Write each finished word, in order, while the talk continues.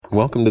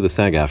Welcome to the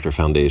SAG-AFTRA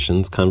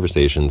Foundation's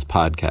Conversations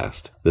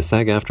podcast. The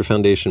SAG-AFTRA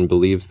Foundation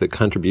believes that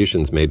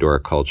contributions made to our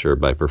culture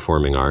by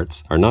performing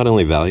arts are not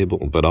only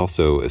valuable, but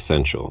also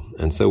essential,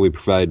 and so we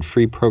provide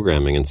free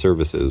programming and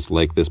services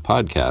like this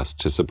podcast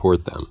to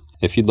support them.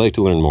 If you'd like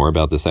to learn more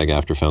about the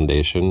SAG-AFTRA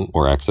Foundation,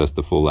 or access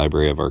the full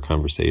library of our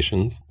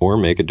conversations, or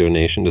make a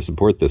donation to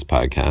support this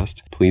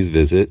podcast, please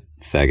visit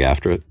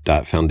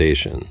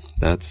sagaftra.foundation.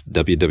 That's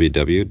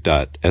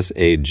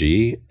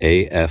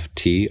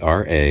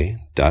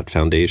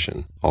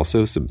www.sagaftra.foundation.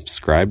 Also,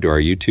 subscribe to our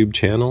YouTube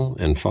channel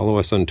and follow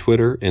us on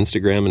Twitter,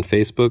 Instagram, and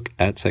Facebook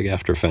at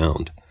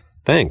SAG-AFTRA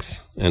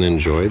Thanks, and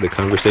enjoy the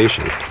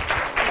conversation.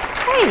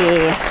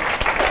 Hey.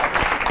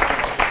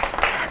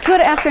 Good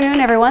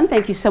afternoon, everyone.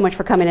 Thank you so much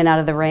for coming in out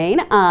of the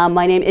rain.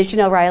 My name is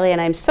Janelle Riley, and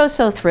I'm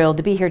so thrilled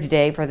to be here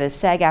today for this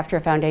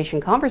SAG-AFTRA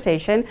Foundation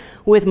conversation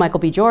with Michael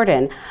B.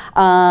 Jordan.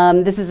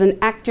 This is an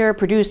actor,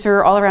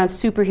 producer, all-around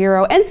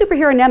superhero, and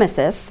superhero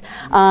nemesis.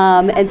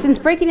 And since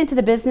breaking into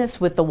the business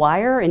with The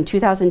Wire in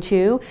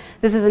 2002,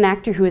 this is an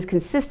actor who has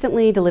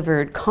consistently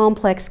delivered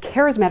complex,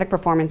 charismatic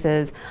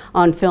performances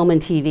on film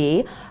and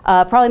TV.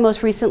 Probably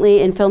most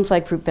recently in films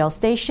like Fruitvale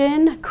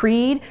Station,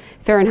 Creed,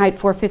 Fahrenheit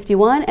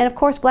 451, and of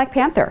course Black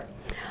Panther.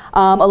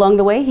 Along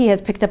the way, he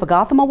has picked up a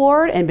Gotham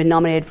Award and been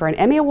nominated for an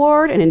Emmy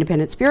Award, an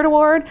Independent Spirit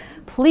Award.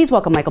 Please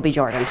welcome Michael B.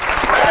 Jordan.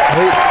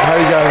 Hey, how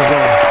you guys doing?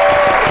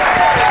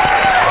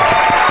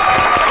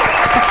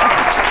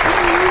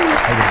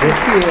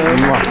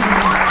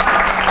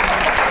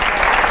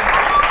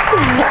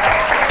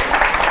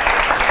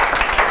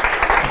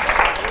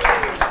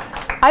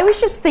 I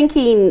was just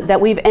thinking that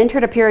we've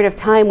entered a period of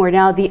time where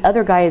now the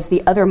other guy is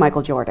the other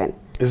Michael Jordan.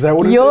 Is that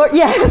what it is?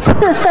 Yes.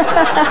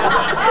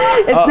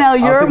 It's now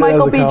you're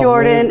Michael B.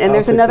 Jordan, and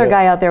there's another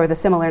guy out there with a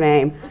similar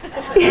name.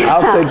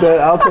 I'll take that.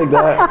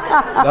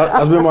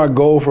 That's been my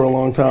goal for a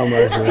long time,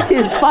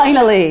 actually.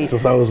 Finally.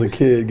 Since I was a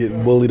kid,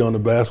 getting bullied on the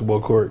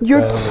basketball court.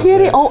 You're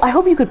kidding? Oh, I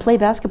hope you could play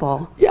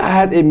basketball.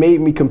 Yeah, it made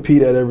me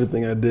compete at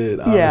everything I did,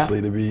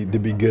 honestly, to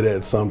be good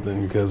at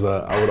something, because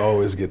I would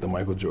always get the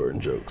Michael Jordan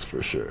jokes,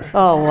 for sure.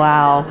 Oh,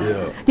 wow.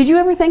 Yeah. Did you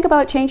ever think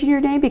about changing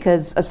your name?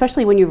 Because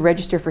especially when you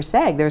register for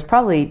SAG, there's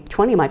probably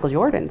 20 Michael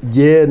Jordans.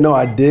 Yeah, no,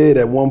 I did.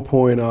 At one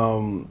point, I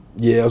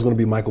was going to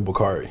be Michael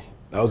Bakari.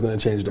 I was going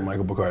to change it to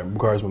Michael Bakari.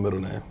 Bakari's my middle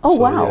name. Oh,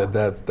 so, wow. Yeah,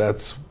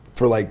 that's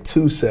for like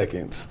 2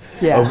 seconds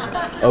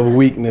of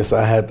weakness.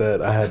 I had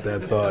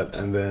that thought,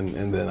 and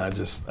then I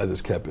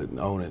just kept it and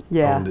owned it.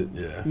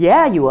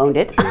 Yeah, you owned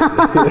it.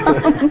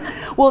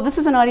 Well, this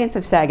is an audience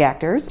of SAG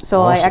actors,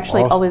 so I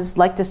actually always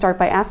like to start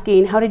by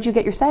asking, how did you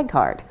get your SAG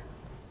card?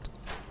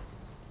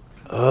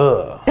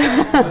 How did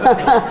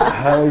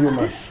I get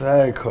my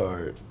SAG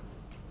card?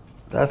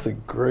 That's a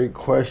great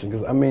question,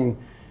 because I mean,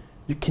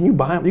 can you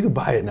buy them? You can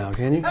buy it now,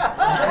 can you? Well,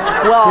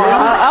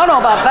 I don't know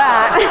about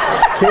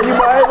that. Can you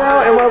buy it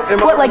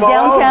now? What, like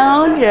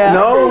downtown? Yeah.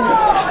 No.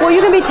 Well, you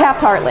can be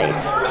Taft-Hartley.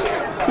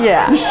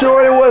 Yeah. You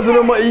sure it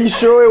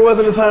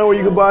wasn't a time where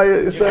you could buy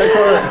a SAG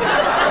card?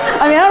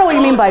 I mean, I don't know what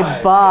you mean by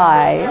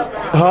buy.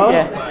 Huh?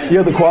 Yeah. You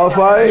have to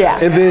qualify? Yeah.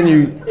 And then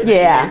you.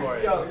 Yeah.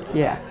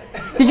 Yeah.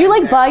 Did you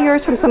like buy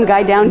yours from some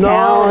guy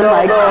downtown,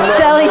 No.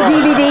 selling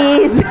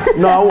DVDs?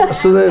 No.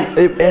 So then,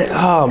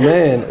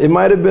 it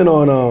might have been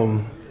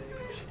on.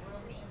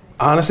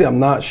 Honestly, I'm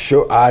not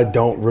sure. I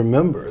don't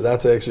remember.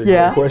 That's actually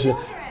a great question.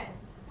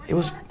 It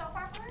was, but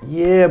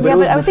it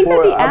was before. I think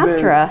that'd be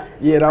AFTRA.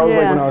 That was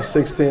like when I was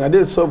 16. I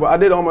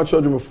did All My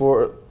Children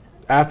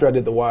after I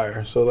did The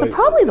Wire. So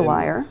probably The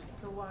Wire,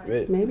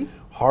 maybe.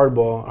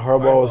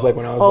 Hardball was like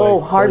when I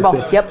was Hardball,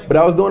 13. yep. But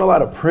I was doing a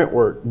lot of print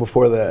work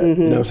before that. You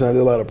know what I'm saying? I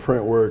did a lot of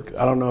print work.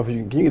 I don't know if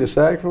can you get a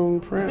SAG from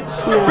print?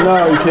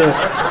 No, you can't.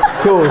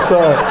 Cool,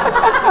 sorry.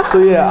 So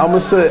yeah, I'm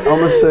gonna say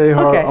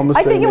Hardball.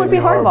 I think it would be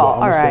Hardball. I'm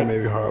gonna say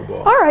maybe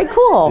Hardball. All right,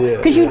 cool.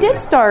 Because you did yeah.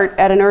 start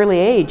at an early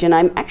age, and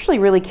I'm actually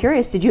really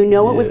curious. Did you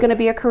know it was going to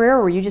be a career,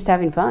 or were you just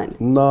having fun?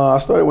 No, I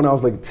started when I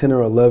was like 10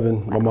 or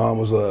 11. My mom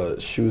was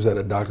she was at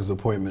a doctor's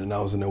appointment, and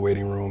I was in the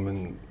waiting room,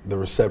 and the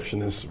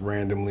receptionist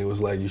randomly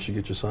was like, "You should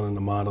get your son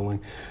into modeling."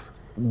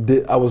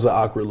 I was an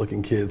awkward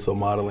looking kid, so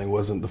modeling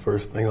wasn't the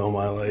first thing on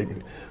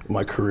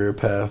my career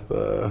path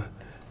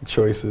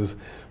choices.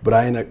 But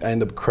I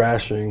ended up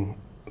crashing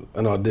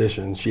an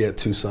audition. She had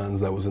 2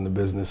 sons that was in the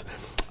business.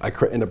 I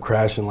ended up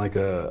crashing I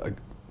think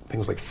it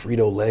was like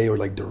Frito-Lay or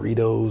like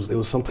Doritos. It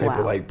was some type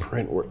of like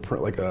print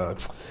like the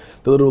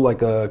little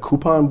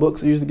coupon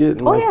books you used to get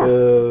in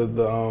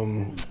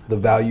the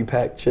value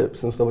pack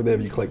chips and stuff like that.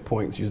 If you collect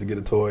points, you used to get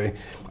a toy.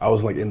 I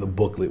was like in the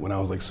booklet when I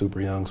was like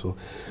super young, so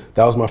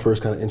that was my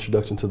first kind of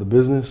introduction to the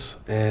business.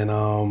 And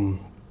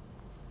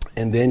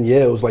then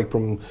it was like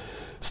from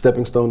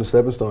stepping stone to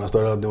stepping stone. I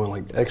started out doing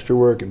like extra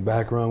work and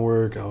background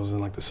work. I was in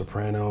like The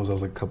Sopranos. I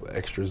was like a couple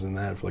extras in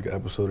that for like an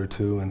episode or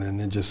 2, and then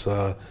it just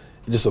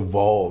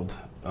evolved.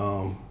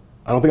 I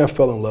don't think I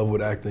fell in love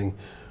with acting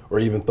or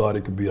even thought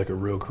it could be like a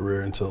real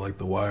career until like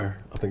The Wire.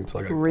 I think it's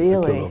like I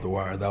killed off The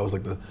Wire. That was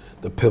like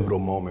the pivotal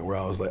moment where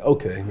I was like,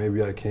 okay,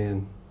 maybe I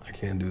can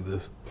do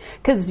this.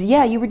 Because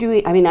you were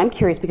doing. I mean, I'm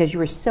curious because you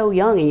were so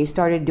young and you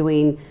started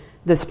doing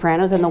The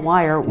Sopranos and The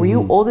Wire. Were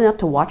you old enough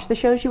to watch the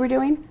shows you were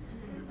doing?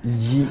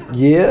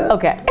 Yeah.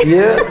 Okay.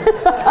 Yeah.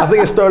 I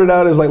think it started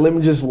out as like, let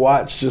me just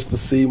watch just to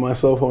see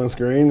myself on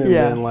screen. And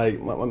then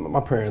like,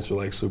 my parents were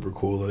like super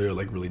cool. They were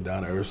like really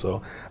down to earth.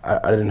 So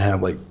I didn't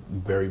have like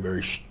very,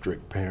 very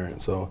strict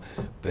parents. So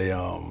they,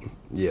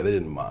 they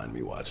didn't mind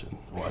me watching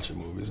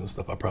movies and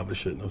stuff. I probably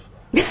shouldn't have.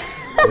 Yeah.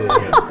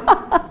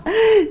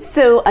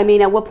 So, I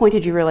mean, at what point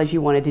did you realize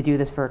you wanted to do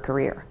this for a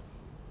career?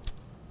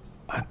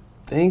 I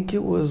think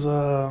it was,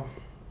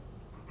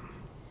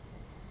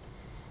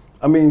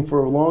 I mean,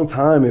 for a long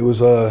time, it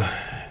was, I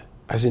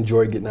just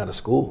enjoyed getting out of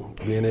school,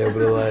 being able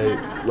to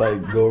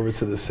like go over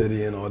to the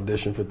city and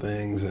audition for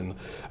things, and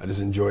I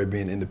just enjoyed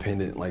being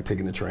independent, like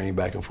taking the train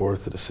back and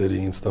forth to the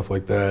city and stuff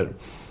like that.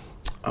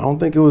 I don't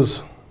think it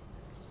was,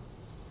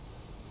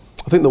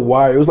 I think The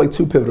Wire, it was like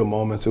two pivotal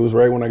moments. It was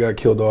right when I got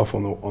killed off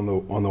on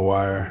the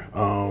Wire,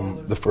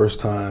 the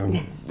first time.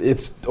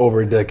 It's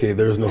over a decade,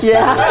 there's no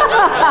spoilers.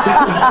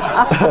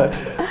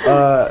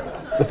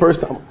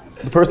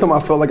 The first time I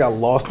felt like I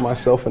lost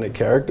myself in a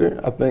character,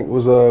 I think,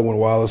 was when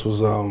Wallace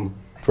was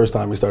first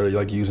time he started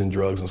like using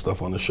drugs and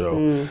stuff on the show,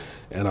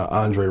 and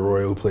Andre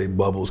Roy, who played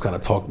Bubbles, kind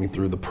of talked me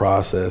through the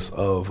process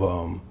of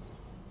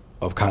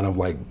kind of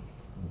like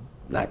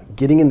not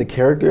getting in the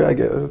character. I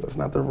guess that's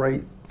not the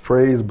right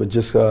phrase, but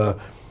just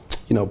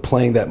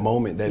playing that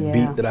moment, that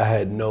beat that I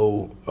had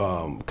no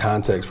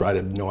context for. I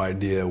had no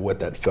idea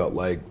what that felt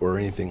like or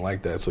anything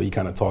like that. So he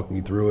kind of talked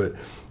me through it,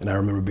 and I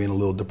remember being a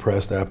little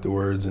depressed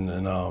afterwards, and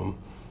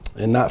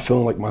not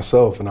feeling like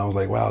myself. And I was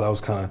like, wow, that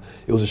was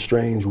it was a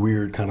strange,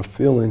 weird kind of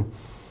feeling.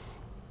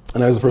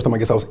 And that was the first time I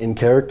guess I was in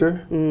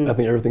character. I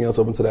think everything else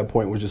up until that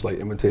point was just like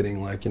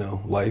imitating like,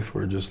 life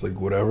or just like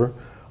whatever.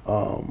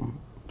 So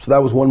that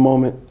was one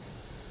moment.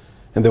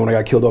 And then when I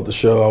got killed off the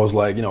show, I was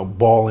like,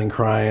 bawling,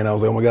 crying. I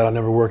was like, oh my God, I'll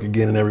never work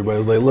again. And everybody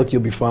was like, look,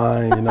 you'll be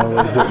fine,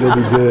 like, you'll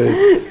be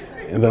good.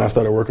 And then I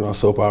started working on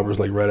soap operas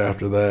like right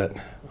after that.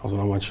 I was on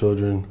All My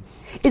Children.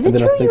 Is it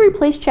true you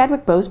replaced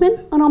Chadwick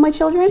Boseman on All My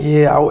Children?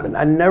 Yeah,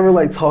 I never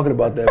like talking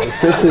about that, but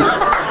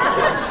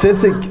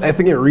I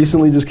think it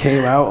recently just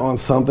came out on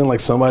something, like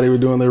somebody were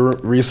doing their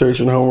research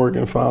and homework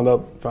and found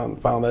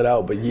that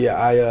out. But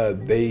yeah,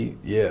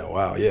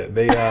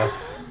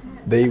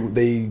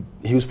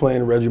 he was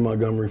playing Reggie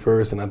Montgomery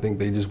first, and I think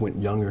they just went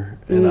younger,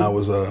 and I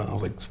was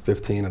like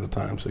 15 at the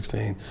time,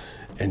 16,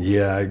 and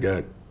yeah, I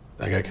got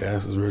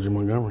cast as Reggie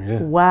Montgomery.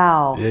 Yeah.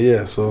 Wow.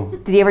 Yeah. So.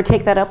 Did he ever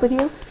take that up with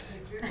you?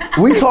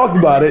 We talked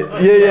about it.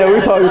 Yeah, we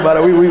talked about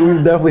it. We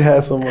definitely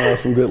had some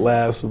good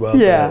laughs about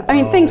that. Yeah, I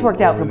mean, things worked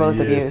out for both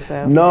of you,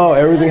 so. No,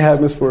 everything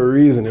happens for a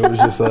reason. It was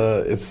just,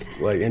 it's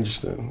like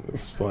interesting.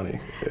 It's funny.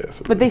 Yeah,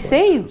 but they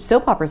say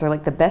soap operas are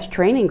like the best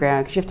training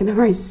ground because you have to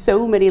memorize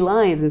so many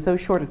lines in so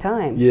short a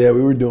time. Yeah,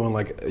 we were doing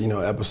like,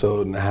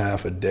 episode and a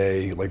half a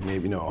day, like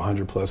maybe,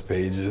 100 plus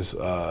pages.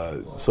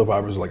 Soap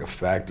operas are like a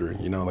factory,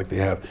 like they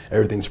have,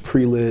 everything's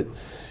pre-lit.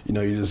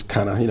 You just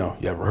kind of,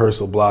 you have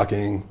rehearsal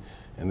blocking,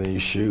 and then you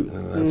shoot, and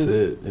then that's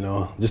it,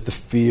 Just the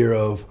fear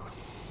of,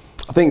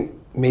 I think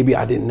maybe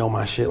I didn't know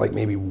my shit like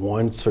maybe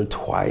once or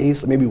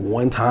twice, maybe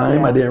one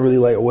time. I didn't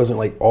really I wasn't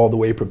like all the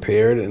way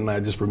prepared, and I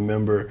just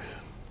remember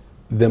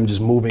them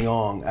just moving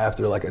on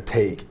after like a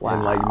take,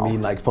 and like me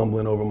like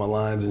fumbling over my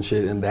lines and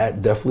shit, and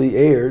that definitely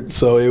aired.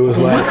 So it was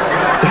like,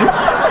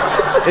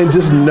 and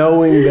just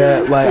knowing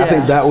that, like, I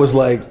think that was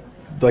like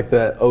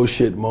that oh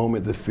shit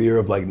moment, the fear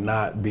of like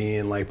not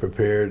being like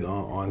prepared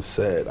on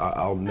set.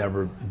 I'll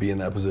never be in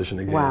that position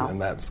again,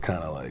 and that's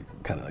kind of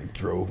like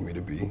drove me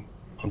to be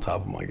on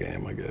top of my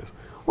game, I guess.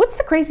 What's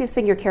the craziest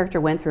thing your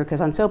character went through? Because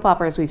on soap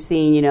operas we've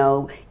seen,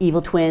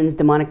 evil twins,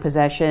 demonic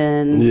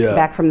possessions,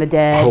 back from the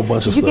dead. A whole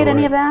bunch of stuff. Did you get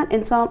any of that?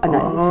 Not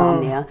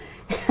insomnia.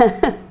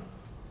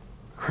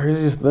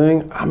 Craziest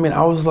thing? I mean,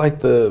 I was like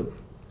the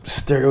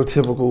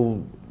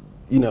stereotypical,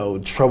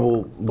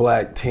 troubled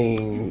black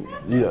teen,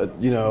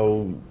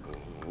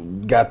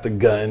 got the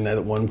gun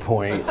at one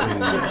point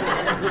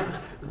and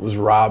was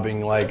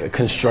robbing like a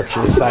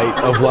construction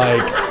site of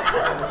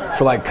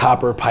for like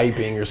copper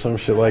piping or some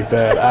shit like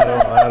that.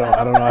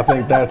 I don't know. I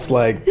think that's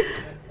like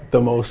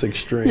the most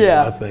extreme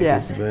I think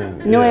it's been.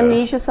 No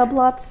amnesia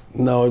subplots?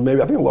 No,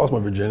 maybe I think I lost my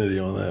virginity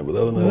on that, but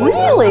other than that.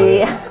 Really?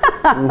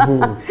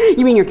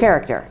 You mean your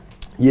character?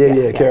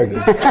 Yeah, character.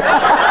 No,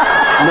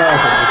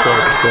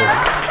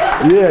 character.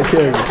 Yeah,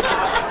 character.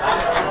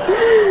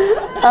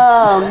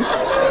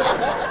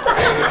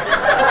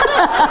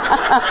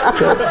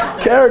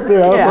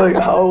 Character. I was like,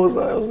 how old was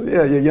I?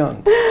 You're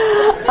young.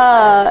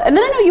 And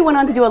then I know you went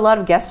on to do a lot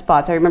of guest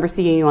spots. I remember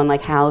seeing you on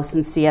like House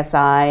and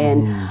CSI,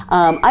 and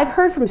I've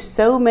heard from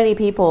so many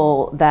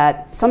people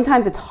that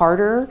sometimes it's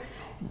harder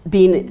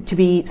to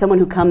be someone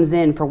who comes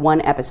in for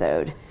one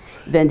episode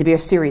than to be a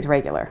series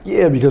regular.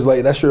 Yeah, because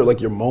like that's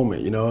your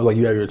moment, like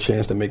you have your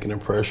chance to make an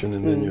impression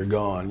and then you're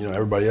gone.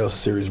 Everybody else,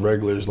 series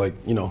regulars, like,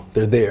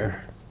 they're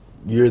there.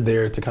 You're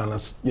there to kind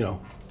of,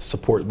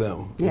 support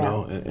them,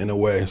 in a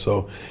way.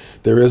 So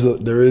there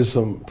is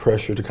some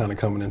pressure to kind of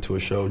coming into a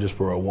show just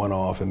for a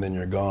one-off and then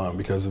you're gone,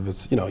 because if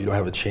it's, you don't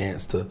have a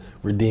chance to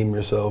redeem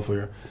yourself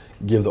or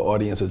give the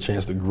audience a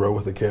chance to grow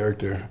with the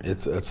character.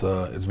 It's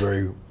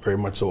very, very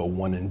much so a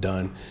one and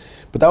done.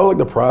 But that was like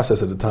the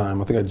process at the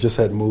time. I think I just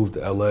had moved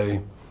to LA,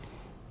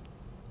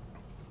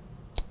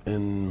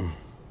 and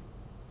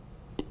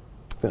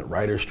that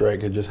writer's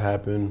strike had just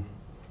happened.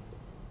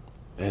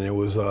 And it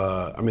was,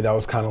 that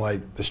was kind of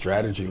like the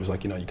strategy. It was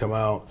like, you come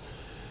out.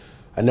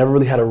 I never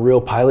really had a real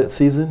pilot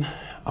season.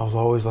 I was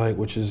always like,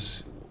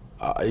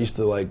 I used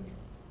to like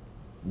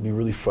be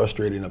really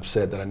frustrated and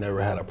upset that I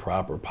never had a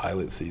proper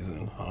pilot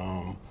season.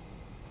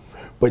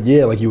 But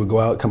yeah, like you would go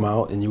out, come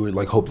out, and you would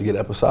like hope to get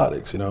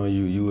episodics.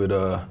 You would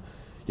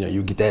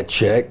you get that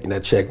check, and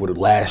that check would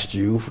last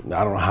you for,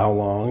 I don't know how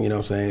long,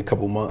 a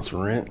couple months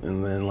rent,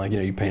 and then like,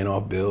 you paying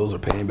off bills or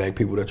paying back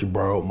people that you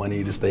borrowed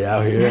money to stay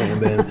out here,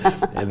 and then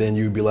and then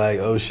you'd be like,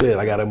 oh shit,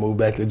 I gotta move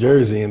back to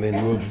Jersey, and then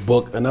you would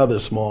book another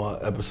small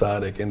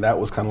episodic, and that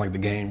was kind of like the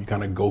game. You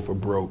kind of go for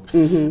broke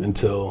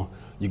until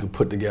you could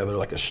put together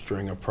like a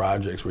string of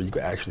projects where you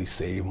could actually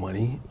save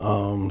money.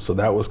 So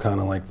that was kind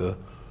of like that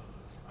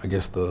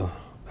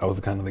was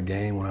the kind of the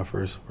game when I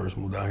first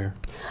moved out here.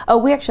 Oh,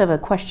 we actually have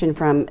a question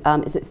from,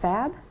 is it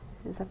Fab?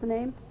 Is that the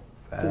name?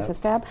 Fab. I think it says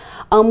Fab.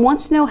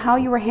 Wants to know how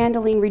you were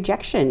handling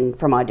rejection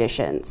from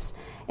auditions.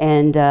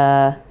 And,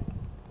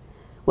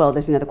 well,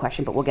 there's another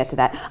question, but we'll get to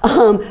that.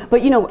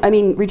 But,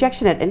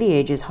 rejection at any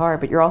age is hard,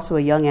 but you're also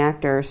a young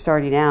actor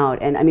starting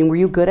out. And, were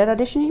you good at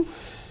auditioning?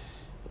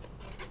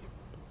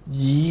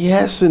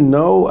 Yes and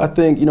no. I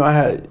think, I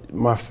had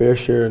my fair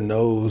share of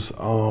no's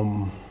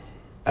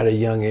at a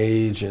young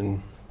age,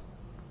 and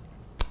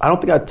I don't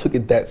think I took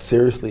it that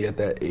seriously at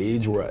that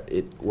age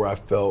where I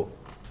felt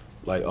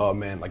like, oh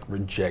man, like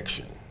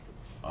rejection.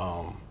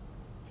 I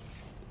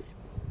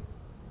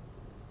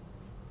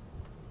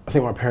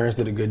think my parents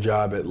did a good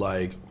job at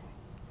like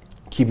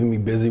keeping me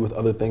busy with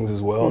other things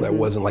as well. That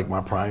wasn't like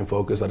my prime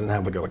focus. I didn't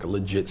have like a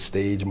legit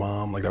stage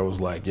mom. Like I was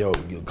like, yo,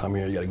 you come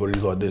here, you gotta go to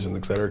these auditions,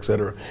 et cetera, et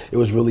cetera. It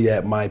was really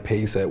at my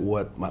pace, at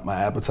what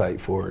my appetite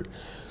for it.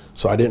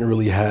 So I didn't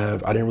really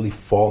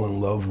fall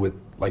in love with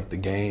like the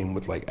game,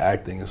 with like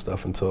acting and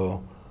stuff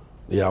until,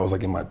 I was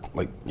like in my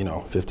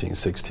 15,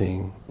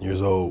 16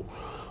 years old.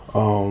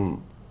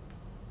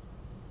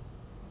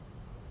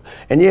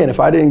 And if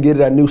I didn't get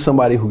it, I knew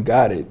somebody who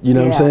got it. You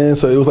know what I'm saying?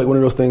 So it was like one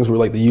of those things where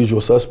like the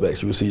usual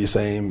suspects, you would see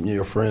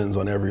your friends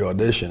on every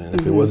audition, and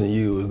if it wasn't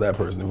you, it was that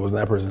person. If it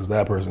wasn't that person, it was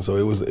that person. So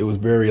it was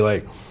very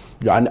like,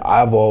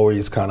 I've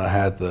always kind of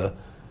had the,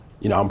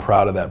 I'm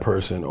proud of that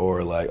person,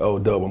 or like, oh,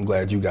 dope, I'm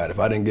glad you got it. If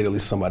I didn't get it, at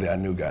least somebody I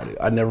knew got it.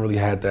 I never really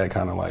had that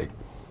kind of like.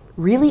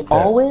 Really, that,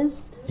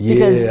 always? Yeah,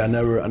 because I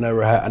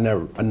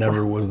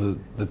never was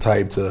the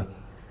type to.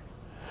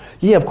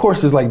 Yeah, of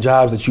course, there's like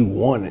jobs that you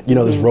want,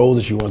 there's roles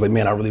that you want. It's like,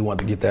 man, I really want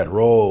to get that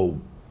role.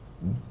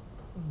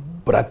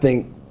 But I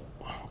think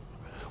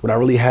when I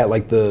really had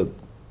like the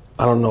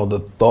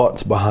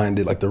thoughts behind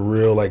it, like the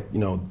real, like,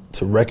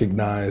 to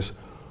recognize,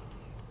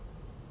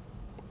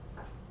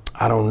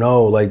 I don't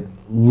know, like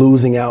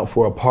losing out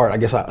for a part. I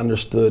guess I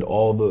understood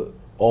all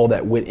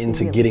that went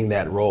into getting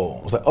that role.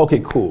 I was like, okay,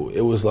 cool.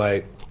 It was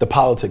like the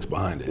politics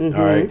behind it.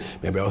 All right,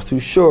 maybe I was too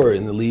short,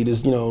 and the lead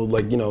is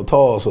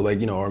tall, so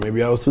like or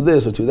maybe I was too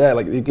this or too that.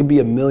 Like it could be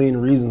a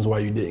million reasons why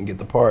you didn't get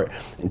the part,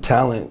 and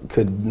talent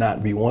could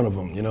not be one of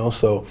them.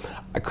 So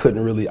I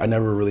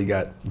never really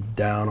got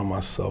down on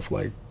myself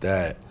like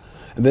that.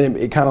 And then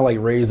it kind of like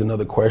raised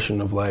another question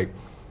of like,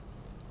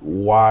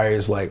 why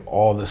is like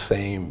all the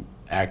same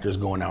actors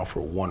going out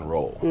for one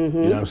role? You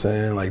know what I'm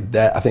saying? Like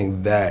that, I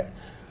think that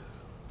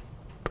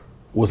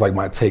was like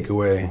my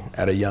takeaway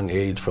at a young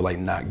age for like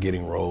not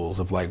getting roles,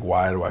 of like,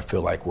 why do I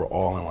feel like we're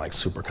all in like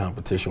super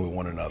competition with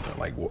one another?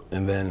 Like,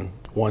 and then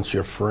once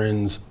your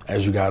friends,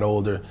 as you got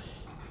older,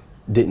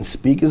 didn't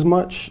speak as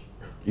much,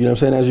 you know what I'm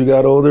saying, as you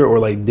got older, or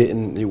like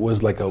it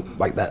was like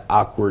that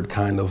awkward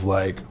kind of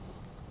like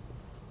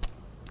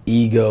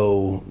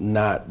ego,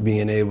 not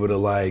being able to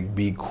like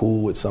be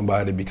cool with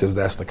somebody because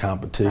that's the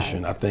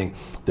competition. Right. I think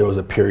there was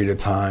a period of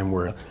time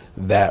where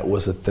that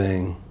was a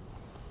thing,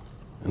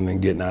 and then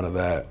getting out of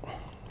that.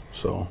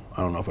 So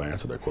I don't know if I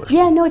answered that question.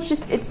 Yeah, no,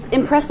 it's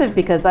impressive,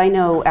 because I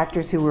know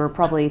actors who were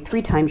probably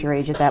 3 times your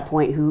age at that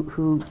point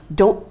who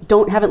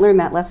haven't learned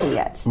that lesson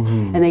yet,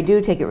 and they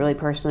do take it really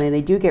personally, and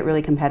they do get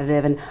really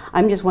competitive. And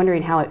I'm just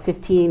wondering how at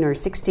 15 or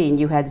 16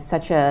 you had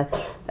such a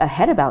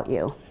head about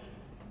you.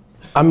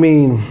 I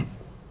mean,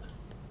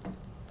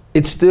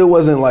 it still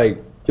wasn't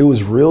like, it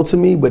was real to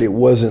me, but it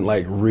wasn't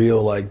like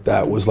real, like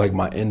that was like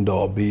my end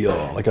all be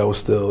all. Like I was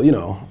still,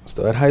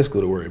 still had high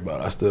school to worry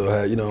about. I still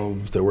had,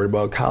 still worried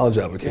about college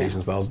applications.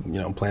 If I was,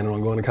 planning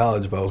on going to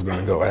college, if I was going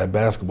to go. I had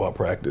basketball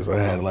practice. I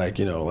had like,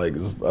 like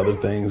other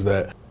things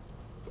that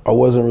I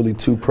wasn't really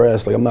too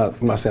pressed. Like I'm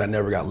not saying I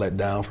never got let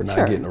down for not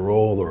getting a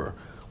role, or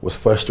was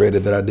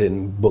frustrated that I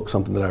didn't book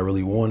something that I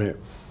really wanted.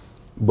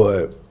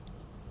 But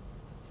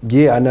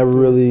yeah, I never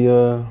really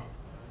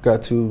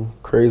got too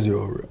crazy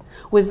over it.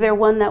 Was there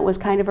one that was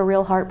kind of a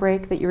real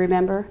heartbreak that you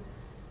remember?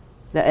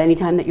 That any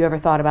time that you ever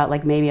thought about,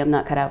 like, maybe I'm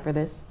not cut out for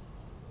this?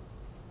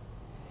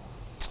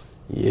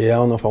 Yeah, I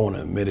don't know if I want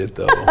to admit it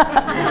though.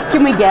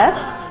 Can we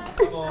guess?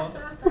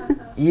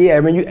 Yeah,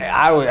 I mean,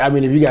 I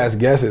mean, if you guys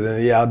guess it,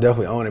 then yeah, I'll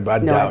definitely own it.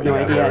 But I doubt you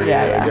guys already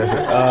guess it.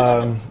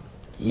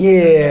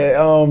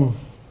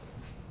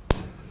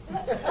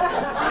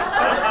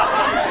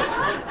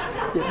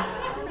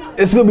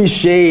 It's gonna be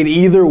shade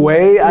either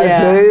way. I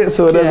say it,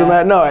 so it doesn't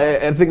matter. No,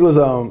 I think it was.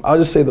 I'll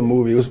just say the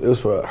movie. It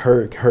was for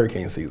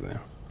hurricane season.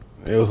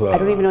 It was. I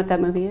don't even know what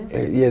that movie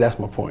is. Yeah, that's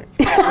my point.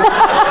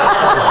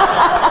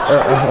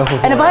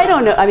 And if I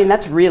don't know, I mean,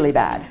 that's really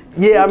bad.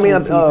 Yeah, I mean,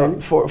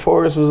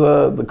 Forrest was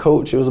the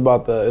coach. It was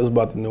about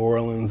the New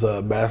Orleans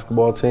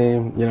basketball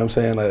team. You know what I'm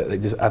saying? Like, they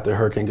just after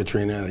Hurricane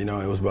Katrina, you know,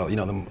 it was about, you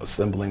know, them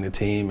assembling the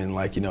team and,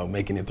 like, you know,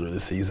 making it through the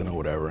season or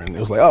whatever. And it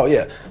was like, oh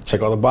yeah,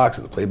 check all the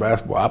boxes. Play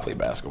basketball. I play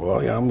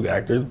basketball. Yeah, I'm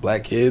actors,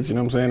 black kids. You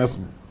know what I'm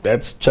saying?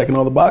 That's checking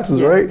all the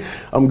boxes, right?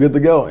 I'm good to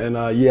go. And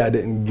I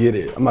didn't get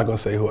it. I'm not gonna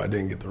say who I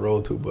didn't get the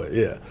role to, but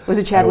yeah. Was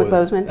it Chadwick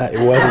Boseman? It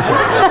wasn't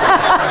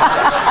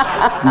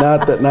Chad.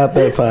 not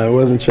that time. It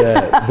wasn't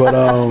Chad. But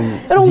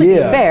only be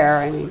fair.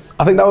 I mean,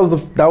 I think that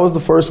was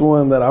the first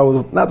one that I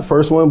was, not the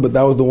first one, but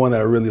that was the one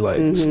that really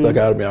like stuck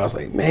out of me. I was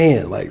like,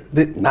 man, like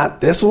not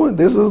this one.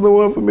 This is the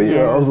one for me.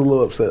 Yeah. I was a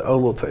little upset. I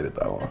was a little tight at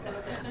that one.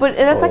 But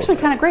that's actually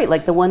kind of great.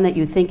 Like the one that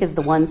you think is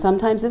the one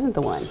sometimes isn't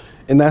the one.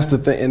 And that's the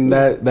thing. And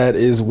that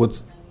is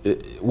what's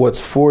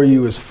for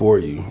you is for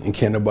you, and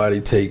can't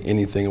nobody take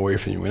anything away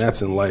from you. And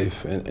that's in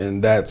life.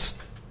 And that's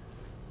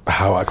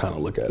how I kind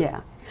of look at it. Yeah.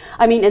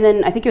 I mean, and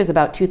then I think it was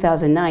about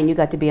 2009, you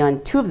got to be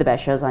on two of the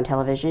best shows on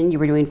television. You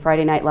were doing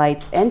Friday Night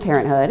Lights and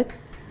Parenthood.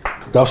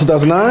 That was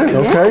 2009?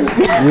 Okay.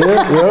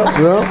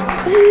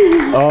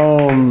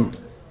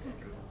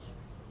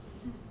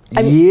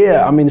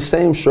 Yeah. I mean, the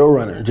same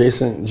showrunner,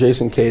 Jason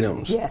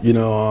Katims. Yes. You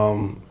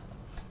know,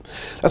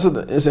 that's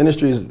what this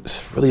industry is.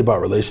 It's really about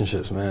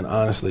relationships, man.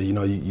 Honestly, you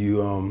know,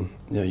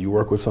 you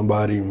work with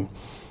somebody,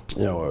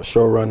 you know, a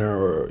showrunner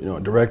or, you know,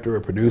 a director or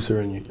a producer,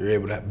 and you're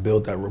able to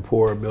build that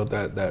rapport, build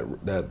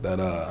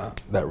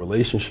that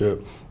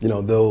relationship. You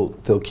know,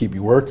 they'll keep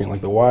you working.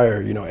 Like The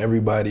Wire, you know,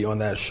 everybody on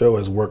that show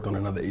has worked on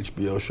another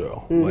HBO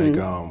show, like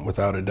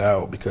without a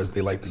doubt, because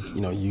they like to,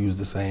 you know, use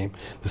the same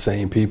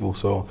people.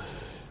 So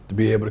to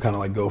be able to kind of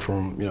like go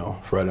from, you know,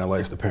 Friday Night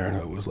Lights to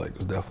Parenthood was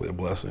definitely a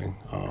blessing.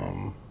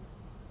 I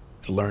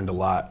learned a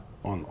lot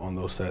on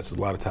those sets. There's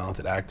a lot of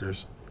talented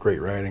actors,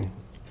 great writing.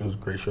 It was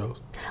great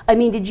shows. I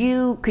mean, could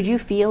you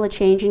feel a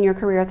change in your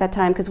career at that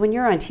time? Because when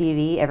you're on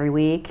TV every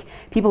week,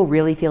 people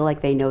really feel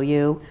like they know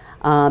you.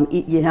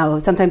 You know,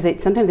 sometimes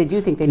they do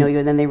think they know you,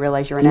 and then they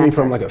realize you're an actor. You mean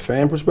from like a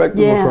fan perspective,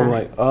 or from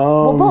like?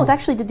 Well, both.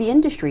 Actually, did the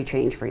industry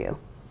change for you?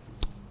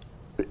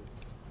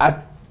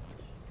 I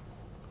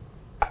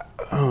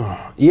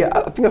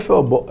think I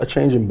felt a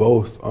change in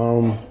both.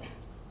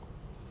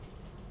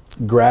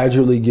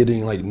 Gradually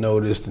getting like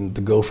noticed, and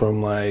to go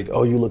from like,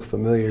 oh, you look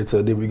familiar,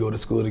 to did we go to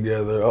school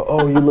together?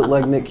 Oh, you look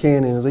like Nick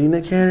Cannon. Is that you,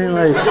 Nick Cannon?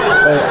 Like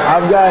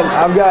I've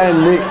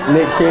gotten Nick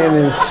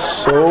Cannon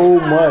so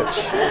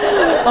much.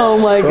 Oh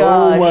my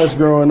gosh. So much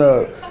growing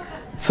up,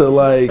 to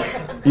like,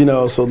 you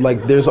know, so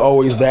like there's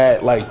always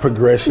that like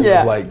progression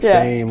of like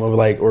fame, of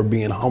like, or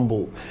being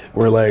humbled,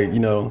 where like, you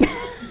know.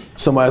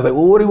 Somebody's like,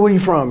 well, what are you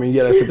from? And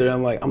you gotta sit there.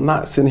 I'm like, I'm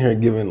not sitting here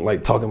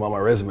talking about my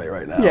resume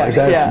right now. Like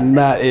that's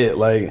not it.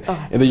 Like,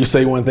 and then you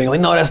say one thing,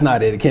 like, no, that's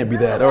not it. It can't be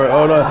that. Or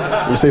oh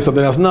no, you say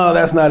something else. No,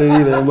 that's not it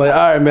either. I'm like, all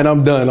right, man,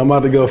 I'm done. I'm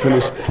about to go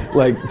finish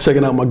like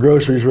checking out my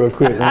groceries real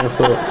quick. Man.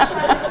 So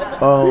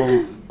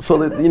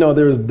that, you know,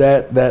 there's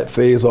that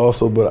phase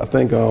also. But I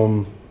think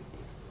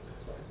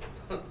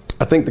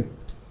the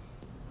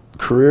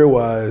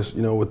career-wise,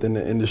 you know, within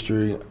the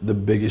industry, the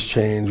biggest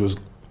change was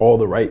all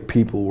the right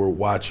people were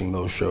watching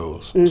those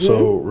shows.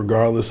 So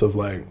regardless of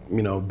like,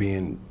 you know,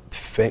 being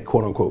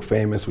quote unquote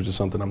famous, which is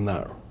something I'm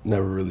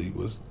never really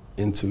was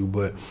into,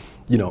 but,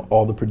 you know,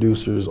 all the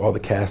producers, all the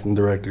casting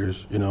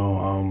directors, you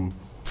know,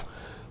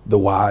 the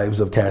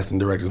wives of casting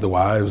directors, the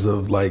wives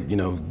of like, you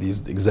know,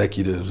 these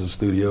executives of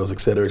studios,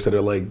 et cetera,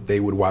 like they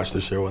would watch the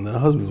show, and then the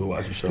husbands would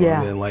watch the show.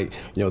 And then like,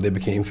 you know, they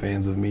became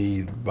fans of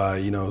me by,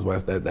 you know,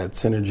 that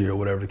synergy or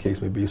whatever the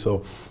case may be.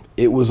 So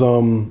it was,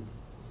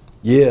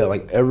 yeah,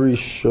 like every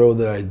show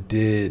that I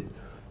did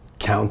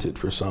counted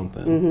for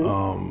something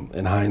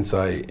in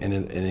hindsight, and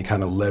it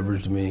kind of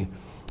leveraged me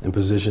and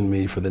positioned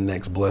me for the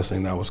next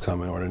blessing that was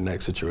coming, or the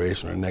next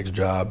situation, or the next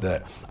job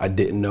that I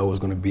didn't know was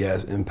going to be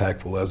as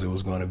impactful as it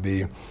was going to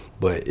be.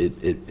 But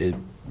it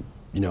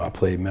you know, I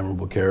played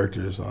memorable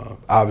characters,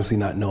 obviously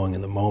not knowing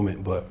in the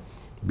moment, but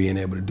being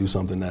able to do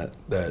something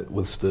that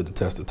withstood the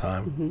test of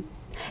time.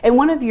 And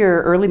one of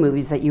your early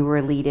movies that you were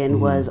a lead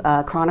in was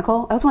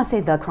Chronicle. I always want to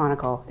say The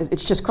Chronicle.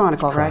 It's just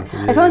Chronicle, right?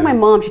 Yeah, I sound like my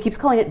mom. She keeps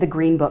calling it The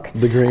Green Book.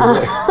 The Green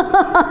Book.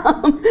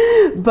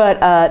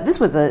 But this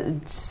was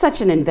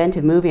such an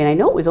inventive movie, and I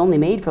know it was only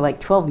made for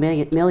like 12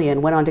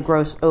 million, went on to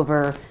gross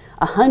over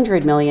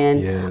 100 million.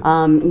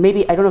 Yeah.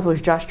 Maybe, I don't know if it was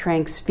Josh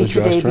Trank's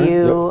feature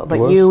debut,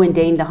 but you and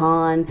Dane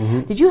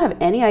DeHaan. Did you have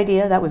any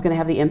idea that was going to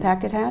have the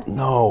impact it had?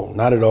 No,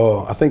 not at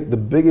all. I think the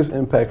biggest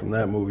impact from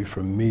that movie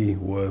for me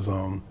was,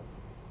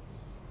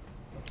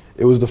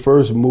 it was the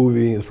first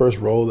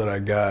role that I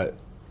got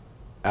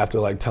after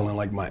like telling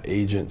like my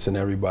agents and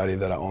everybody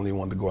that I only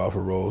wanted to go out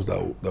for roles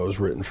that was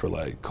written for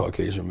like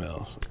Caucasian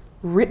males.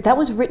 That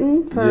was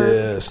written for?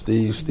 Yeah,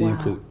 Steve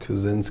Wow.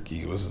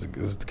 Kaczynski was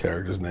the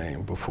character's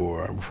name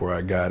before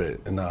I got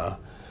it, and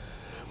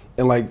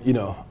like, you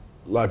know,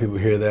 a lot of people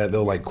hear that,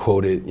 they'll like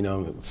quote it, you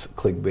know, it's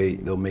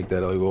clickbait, they'll make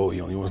that like, oh, he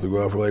only wants to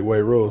go out for like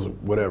white roles,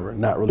 whatever,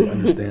 not really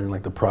understanding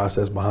like the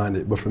process behind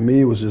it. But for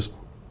me, it was just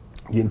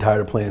getting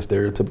tired of playing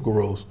stereotypical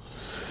roles.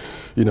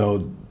 You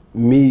know,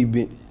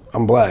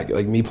 I'm black,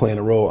 like me playing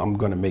a role, I'm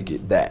gonna make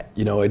it that,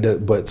 you know. It does,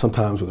 but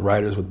sometimes with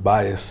writers with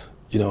bias,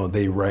 you know,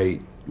 they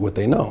write what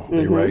they know.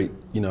 They write,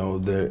 you know,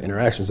 their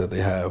interactions that they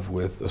have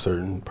with a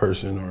certain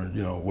person or,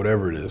 you know,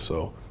 whatever it is.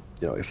 So,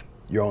 you know, if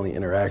your only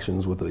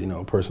interactions with a, you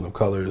know, person of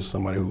color is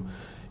somebody who,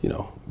 you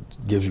know,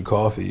 gives you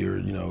coffee or,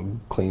 you know,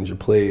 cleans your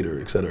plate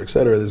or et cetera,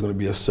 there's going to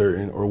be a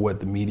certain, or what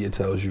the media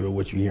tells you or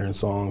what you hear in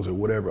songs or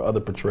whatever other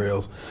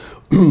portrayals,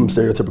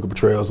 stereotypical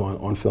portrayals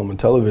on film and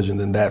television,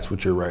 then that's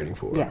what you're writing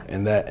for. Yeah.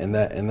 And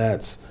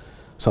that's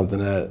something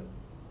that,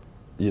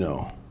 you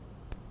know,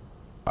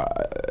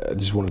 I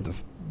just wanted to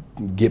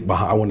get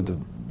behind. I wanted to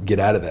get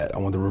out of that. I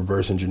wanted to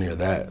reverse engineer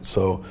that.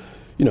 So,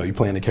 you know, you're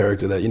playing a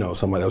character that, you know,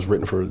 somebody that was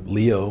written for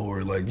Leo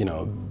or like, you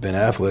know, Ben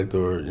Affleck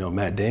or, you know,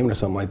 Matt Damon or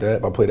something like that.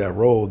 If I play that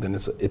role, then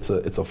it's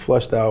a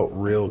fleshed out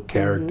real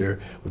character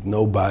with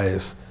no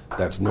bias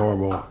that's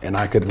normal, and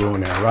I could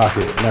ruin that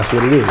rocket, and that's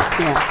what it is.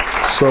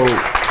 Yeah. So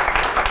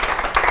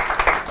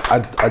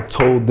I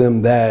told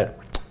them that,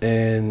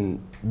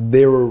 and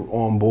they were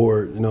on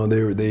board. You know,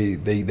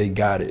 they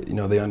got it. You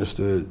know, they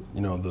understood,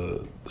 you know,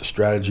 the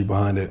strategy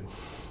behind it,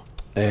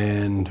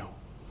 and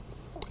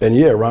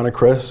yeah, Ronna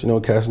Kress, you know,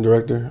 casting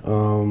director,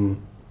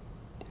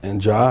 and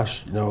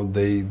Josh, you know,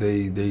 they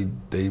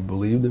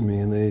believed in me,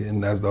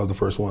 and that was the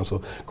first one. So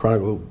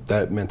Chronicle,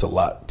 that meant a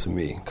lot to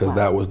me, because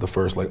that was the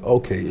first, like,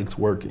 okay, it's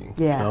working.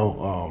 Yeah. You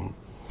know,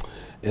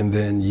 and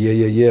then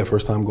yeah,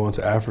 first time going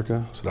to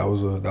Africa, so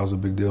that was a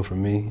big deal for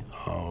me,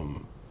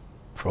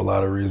 for a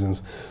lot of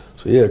reasons.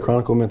 So yeah,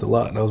 Chronicle meant a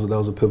lot. That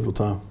was a pivotal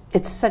time.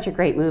 It's such a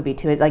great movie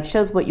too. It like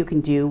shows what you can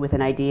do with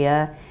an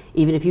idea,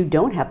 even if you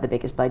don't have the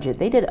biggest budget.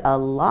 They did a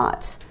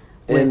lot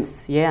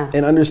with,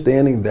 and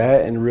understanding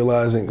that and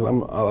realizing, cause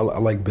I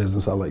like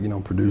business, I like, you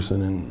know,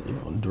 producing and, you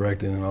know,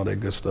 directing and all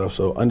that good stuff.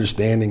 So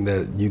understanding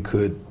that you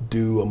could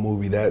do a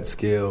movie that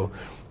scale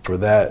for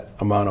that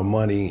amount of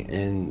money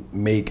and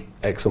make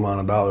X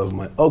amount of dollars, I'm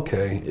like,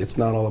 okay, it's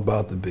not all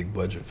about the big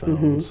budget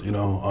films, you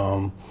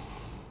know.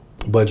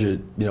 Budget,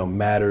 you know,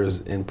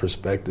 matters in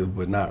perspective,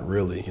 but not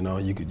really. You know,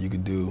 you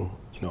could do,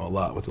 you know, a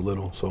lot with a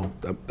little. So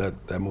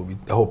that movie,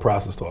 the whole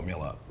process taught me a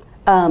lot.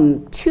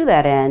 To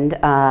that end,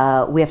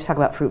 we have to talk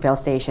about Fruitvale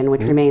Station,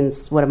 which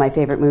remains one of my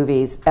favorite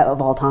movies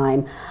of all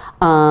time.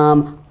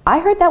 I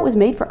heard that was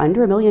made for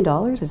under $1 million.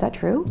 Is that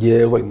true? Yeah,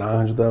 it was like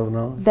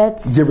 $900,000.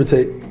 That's give or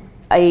take.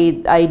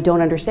 I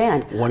don't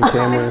understand. One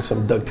camera and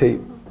some duct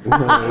tape. You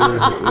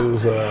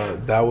know,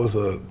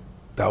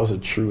 that was a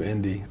true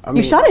indie. I mean,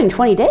 You shot it in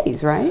 20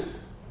 days, right?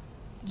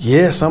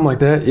 Yeah, something like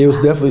that. It was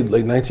definitely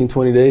like 19,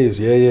 20 days.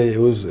 Yeah, it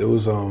was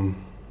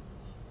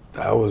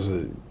that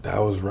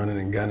was running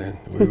and gunning.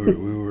 We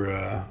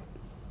were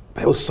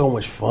it was so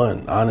much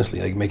fun,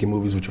 honestly, like making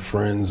movies with your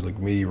friends, like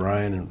me,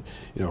 Ryan, and,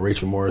 you know,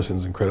 Rachel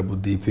Morrison's incredible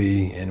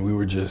DP, and we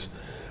were just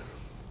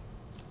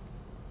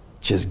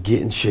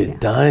getting shit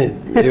done.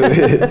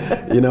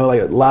 You know,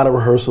 like a lot of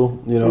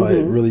rehearsal, you know,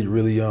 I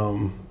really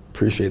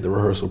appreciate the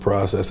rehearsal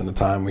process and the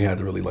time we had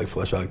to really like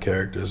flesh out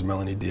characters.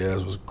 Melanie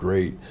Diaz was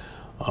great.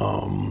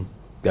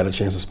 Got a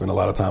chance to spend a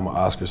lot of time with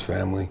Oscar's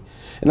family.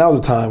 And that was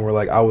a time where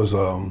like I was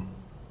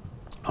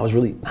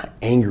really not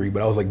angry,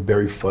 but I was like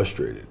very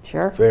frustrated.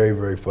 Sure. Very,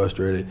 very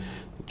frustrated.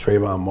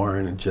 Trayvon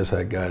Martin just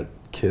got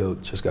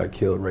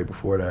killed right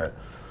before that.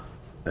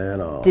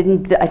 And I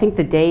think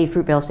the day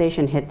Fruitvale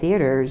Station hit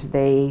theaters,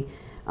 they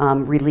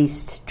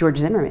released George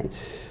Zimmerman.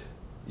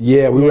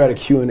 Yeah, we were at a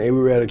Q&A. We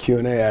were at a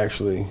Q&A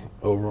actually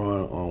over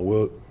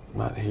on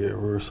not here.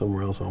 We were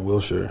somewhere else on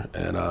Wilshire,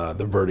 and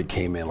the verdict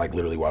came in like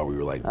literally while we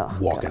were like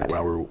walking.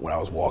 When I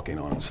was walking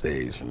on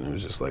stage, and it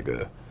was just like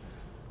and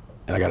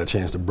I got a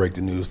chance to break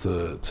the news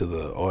to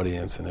the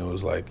audience, and it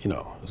was like, you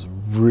know, it was a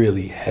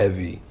really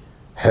heavy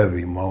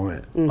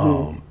moment,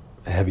 a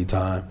heavy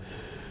time.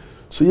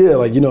 So yeah,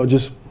 like, you know,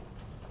 just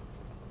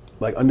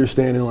like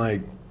understanding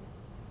like,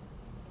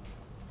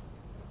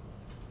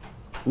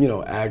 you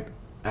know,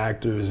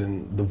 actors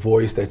and the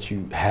voice that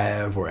you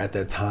have or at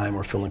that time,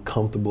 or feeling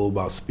comfortable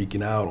about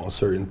speaking out on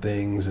certain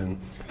things and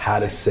how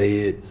to say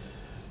it,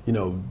 you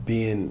know,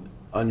 being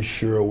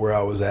unsure where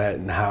I was at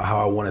and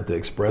how I wanted to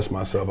express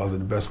myself. I was like,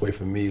 the best way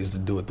for me is to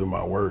do it through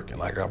my work. And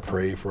like I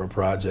prayed for a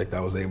project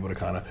that was able to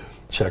kind of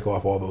check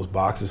off all those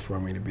boxes for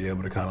me, to be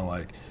able to kind of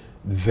like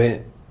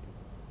vent,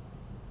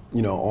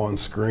 you know, on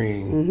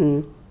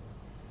screen.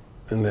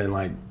 And then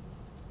like,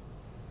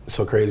 it's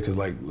so crazy because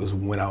like it was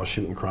when I was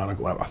shooting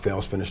Chronicle. I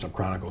was finishing up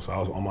Chronicle, so I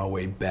was on my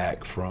way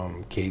back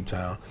from Cape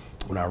Town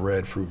when I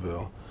read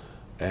Fruitvale,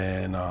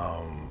 and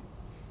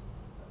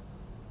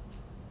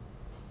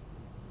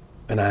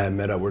and I had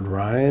met up with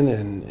Ryan,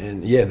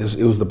 and yeah,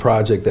 it was the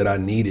project that I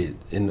needed,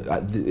 and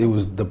it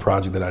was the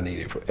project that I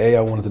needed.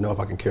 I wanted to know if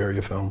I can carry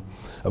a film.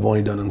 I've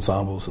only done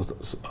ensembles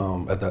since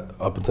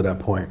up until that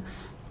point,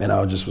 and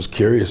I just was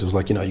curious. It was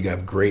like, you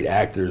have great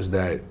actors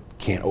that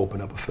can't open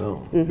up a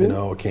film,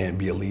 or can't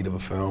be a lead of a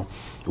film.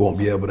 You won't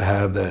be able to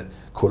have that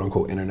quote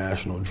unquote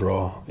international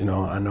draw.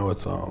 I know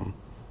it's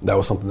that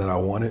was something that I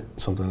wanted,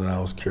 something that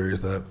I was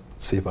curious to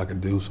see if I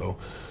could do. So.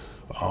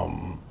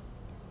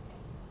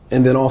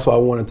 And then also I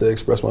wanted to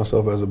express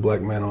myself as a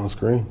black man on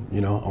screen.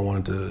 I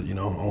wanted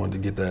to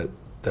get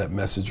that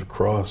message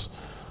across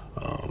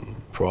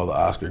for all the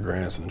Oscar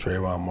Grants and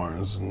Trayvon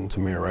Martins and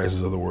Tamir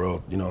Rices of the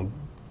world.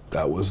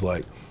 That was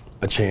like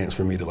a chance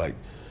for me to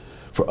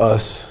for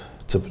us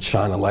to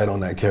shine a light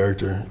on that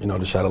character.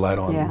 To shine a light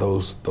on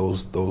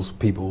those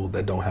people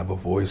that don't have a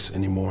voice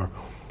anymore.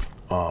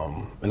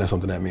 And that's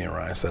something that me and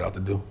Ryan set out to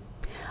do.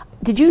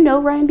 Did you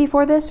know Ryan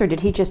before this, or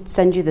did he just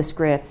send you the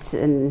script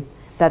and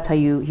that's how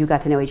you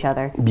got to know each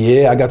other?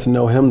 Yeah, I got to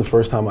know him the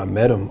first time I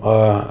met him.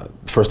 The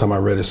first time I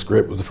read his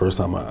script was the first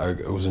time I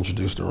was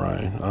introduced to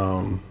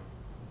Ryan.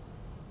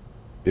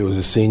 It was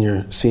his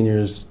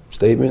senior's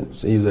statement.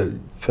 So he was at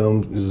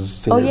film. It was his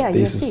senior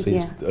thesis,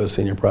 USC,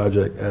 senior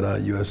project at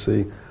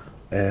USC,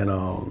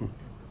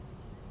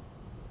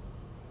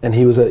 and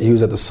he was at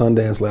the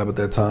Sundance Lab at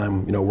that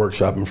time.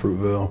 Workshop in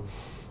Fruitville.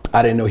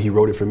 I didn't know he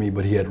wrote it for me,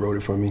 but he had wrote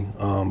it for me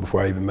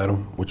before I even met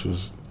him, which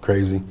was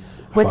crazy.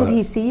 What did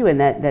he see you in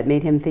that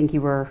made him think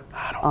you were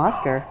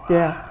Oscar? Know.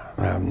 Yeah,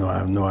 I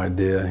have no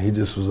idea. He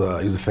just was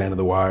he was a fan of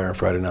The Wire and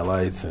Friday Night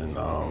Lights, and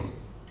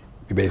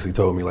he basically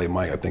told me, like,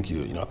 Mike, I think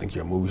you're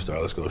a movie star.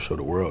 Let's go show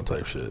the world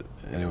type shit.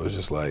 And it was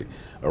just like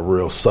a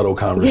real subtle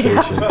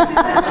conversation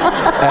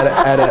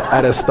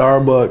at a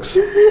Starbucks,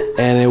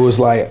 and it was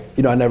like,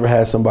 I never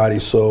had somebody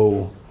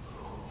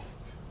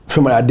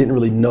somebody I didn't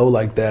really know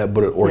like that,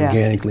 but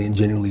organically and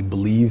genuinely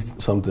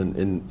believed something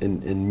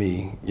in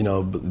me,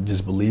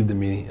 just believed in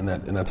me in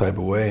that type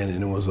of way.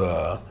 And it was,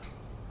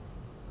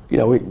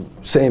 we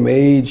same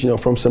age,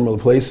 from similar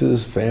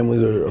places,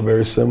 families are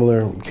very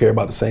similar, care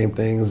about the same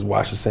things,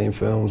 watch the same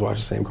films, watch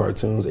the same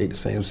cartoons, ate the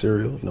same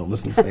cereal,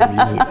 listen to the same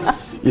music.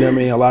 You know what I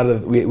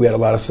mean? We had a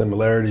lot of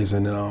similarities,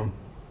 and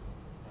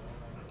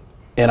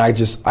I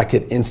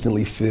could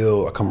instantly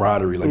feel a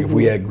camaraderie. Like if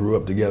we had grew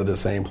up together the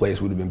same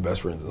place, we'd have been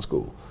best friends in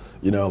school.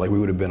 We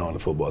would have been on the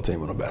football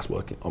team and on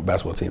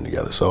basketball team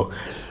together. So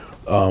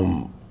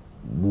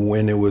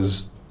when it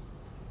was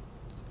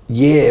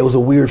a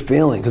weird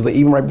feeling, because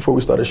even right before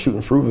we started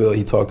shooting Fruitville,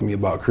 he talked to me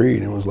about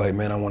Creed and was like,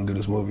 man, I want to do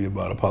this movie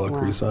about Apollo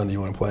Creed's son. Do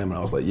you want to play him? And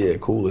I was like, yeah,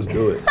 cool, let's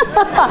do it.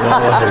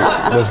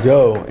 Let's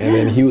go. And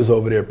then he was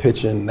over there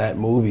pitching that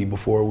movie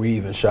before we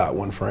even shot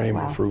one frame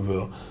in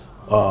Fruitville.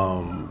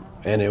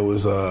 And it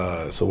was,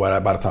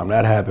 by the time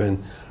that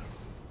happened,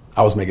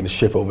 I was making the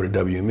shift over to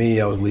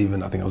WME. I was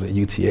leaving, I think I was at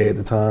UTA at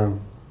the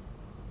time.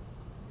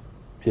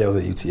 Yeah, I was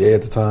at UTA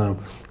at the time,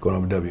 going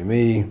over to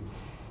WME.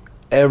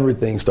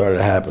 Everything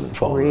started happening,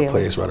 falling into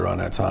place right around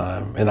that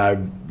time. And I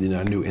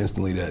knew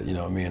instantly that,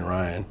 me and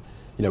Ryan,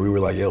 we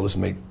were like, let's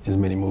make as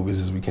many movies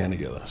as we can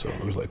together. So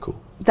it was like,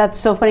 cool. That's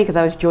so funny, because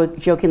I was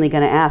jokingly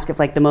going to ask if,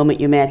 the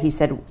moment you met, he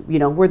said,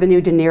 we're the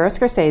new De Niro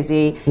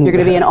Scorsese, you're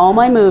going to be in all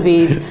my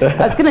movies.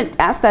 I was going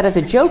to ask that as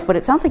a joke, but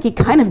it sounds like he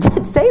kind of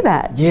did say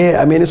that. Yeah,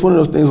 I mean, it's one of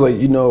those things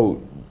you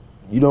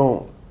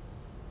don't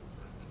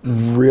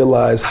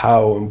realize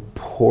how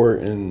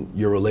important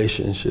your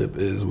relationship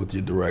is with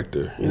your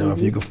director.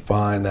 If you could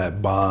find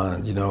that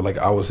bond,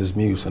 I was his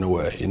muse in a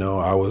way.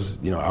 I was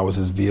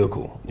his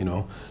vehicle.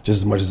 Just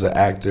as much as an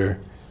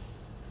actor,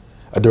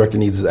 a director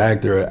needs his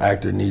actor, an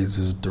actor needs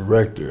his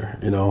director.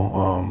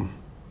 And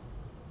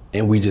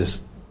we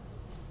just,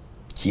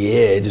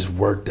 it just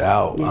worked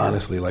out.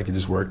 Honestly, it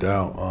just worked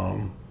out.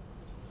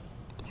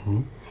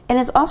 And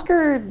is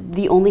Oscar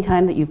the only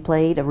time that you've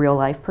played a real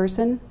life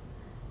person?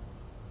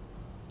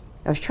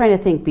 I was trying to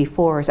think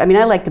before. I mean,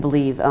 I like to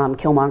believe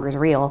Killmonger's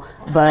real,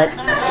 but...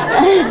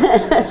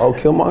 Oh,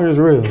 Killmonger's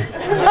real.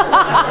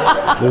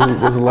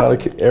 There's a lot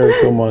of Eric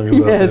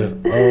Killmongers out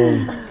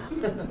there.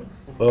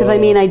 Because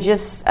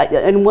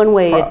in one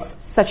way, it's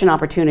such an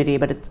opportunity,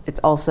 but it's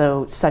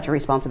also such a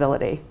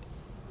responsibility.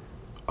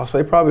 I'll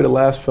say probably the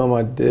last film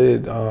I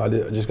did. I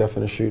just got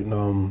finished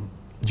shooting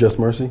Just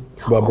Mercy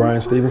by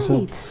Brian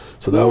Stevenson.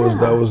 So that was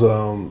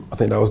I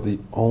think that was the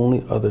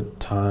only other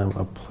time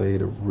I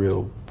played a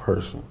real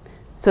person.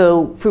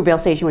 So Fruitvale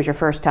Station was your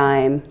first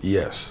time?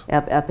 Yes.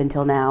 Up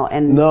until now?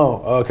 And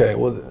no, okay,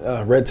 well,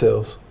 Red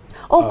Tails.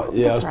 Oh,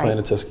 yeah, I was playing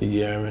a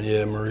Tuskegee Airman.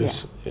 Yeah,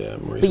 Maurice. Yeah,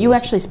 Maurice. But you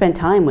actually spent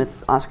time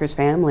with Oscar's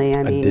family.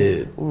 I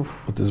did.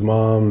 Oof. With his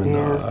mom and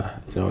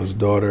his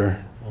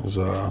daughter,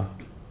 the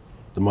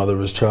mother of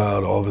his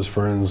child, all of his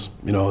friends,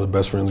 his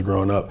best friends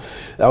growing up.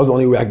 That was the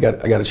only way I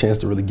got a chance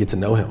to really get to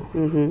know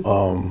him.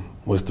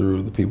 Was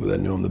through the people that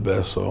knew him the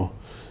best. So,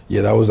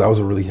 yeah, it was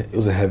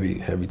a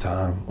heavy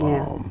time.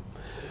 Yeah.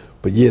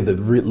 But yeah,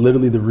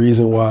 literally the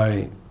reason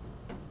why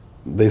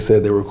they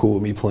said they were cool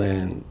with me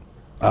playing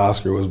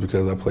Oscar was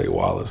because I played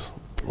Wallace.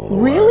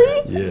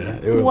 Really?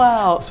 Yeah.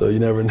 Wow. So you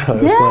never know. It's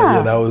funny.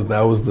 Yeah,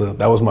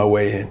 that was my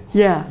way in.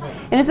 Yeah.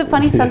 And is it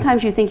funny,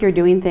 sometimes you think you're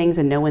doing things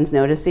and no one's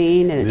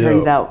noticing, and it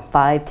turns out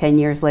 5-10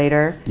 years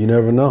later? You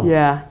never know.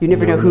 Yeah. You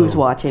never know who's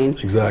watching.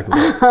 Exactly.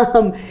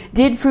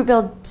 Did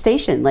Fruitvale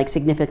Station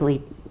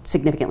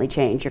significantly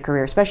change your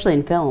career, especially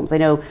in films? I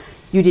know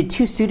you did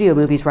 2 studio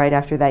movies right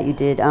after that. You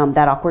did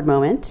That Awkward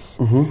Moment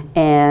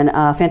and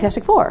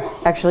Fantastic Four,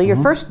 actually, your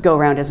first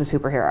go-round as a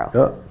superhero.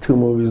 Yeah, 2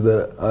 movies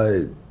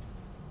that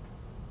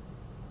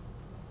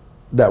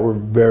were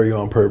very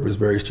on purpose,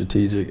 very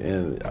strategic,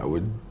 and I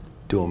would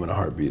do them in a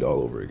heartbeat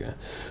all over again.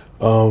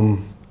 I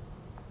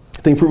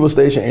think Fruitvale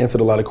Station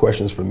answered a lot of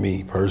questions for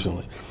me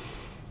personally.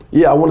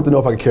 Yeah, I wanted to know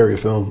if I could carry a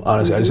film.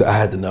 Honestly, I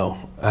had to know.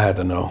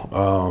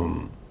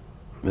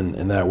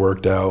 And that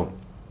worked out.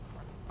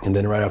 And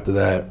then right after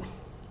that,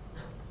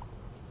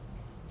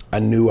 I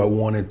knew I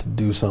wanted to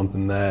do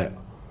something that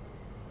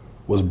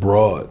was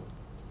broad.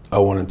 I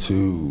wanted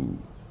to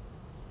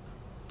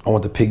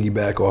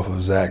piggyback off of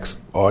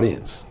Zach's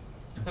audience,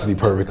 to be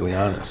perfectly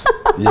honest.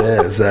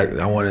 Yeah, Zach.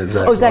 I wanted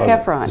Zach. Oh, Zac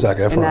Efron. Zac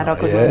Efron. In That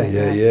Awkward Moment.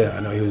 Yeah.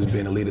 I know he was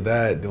being the lead of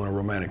that, doing a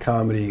romantic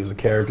comedy. He was a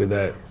character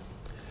that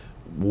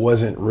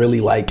wasn't really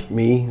like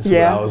me, so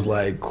I was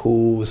like,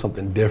 cool,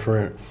 something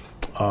different.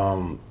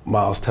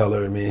 Miles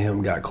Teller and me and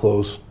him got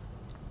close.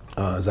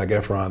 Zac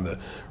Efron, the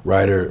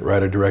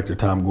writer director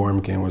Tom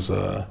Gormican was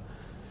a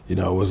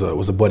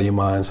buddy of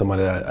mine,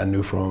 somebody that I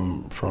knew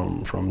from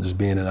just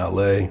being in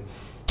LA.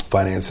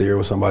 Financier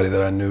was somebody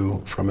that I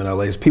knew from in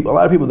LA. A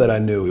lot of people that I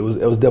knew. It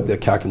was definitely a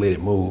calculated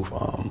move.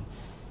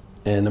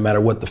 And no matter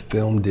what the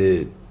film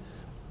did,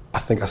 I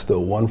think I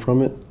still won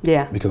from it.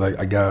 Yeah. Because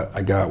I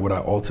got what I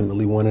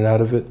ultimately wanted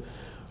out of it.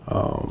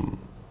 And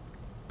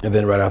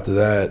then right after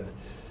that,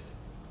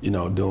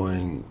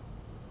 doing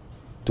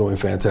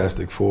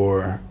Fantastic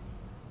Four,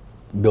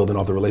 building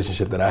off the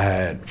relationship that I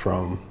had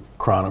from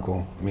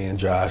Chronicle. Me and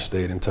Josh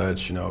stayed in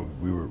touch.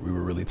 We were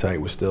really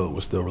tight. We're still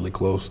really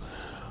close.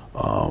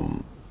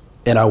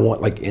 And I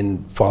want,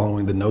 in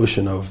following the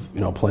notion of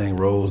playing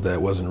roles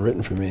that wasn't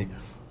written for me,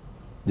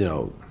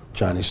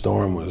 Johnny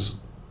Storm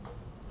was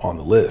on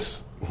the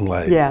list.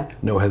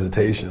 No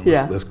hesitation.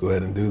 Let's go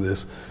ahead and do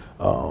this.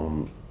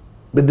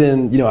 But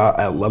then,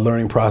 a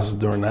learning process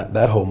during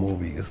that whole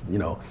movie is,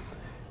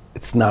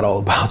 it's not all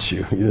about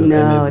you.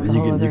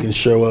 You can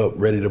show up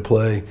ready to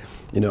play,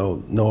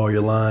 know all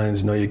your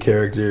lines, know your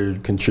character,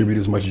 contribute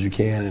as much as you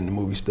can, and the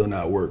movie still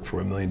not work for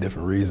a million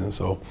different reasons.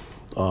 So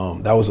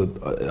that was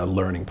a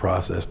learning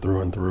process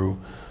through and through.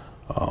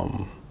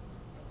 And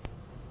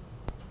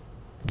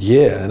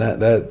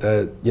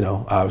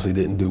that obviously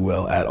didn't do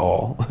well at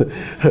all.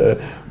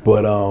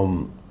 But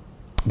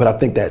I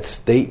think that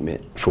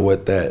statement for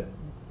what that,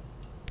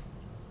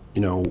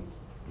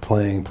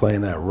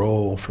 playing that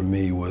role for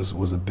me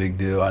was a big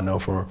deal. I know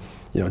for,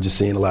 just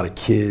seeing a lot of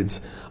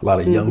kids, a lot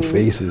of young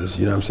faces,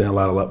 a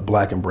lot of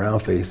black and brown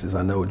faces,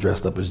 I know,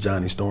 dressed up as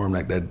Johnny Storm,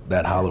 like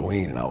that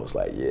Halloween, and I was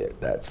like, yeah,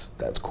 that's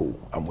cool.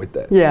 I'm with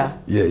that. Yeah.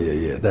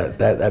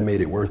 That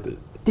made it worth it.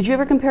 Did you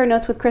ever compare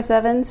notes with Chris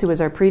Evans, who was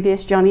our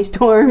previous Johnny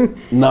Storm?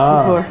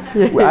 Nah. I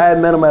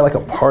had met him at a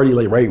party,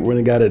 right when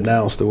it got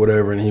announced or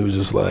whatever, and he was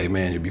just like,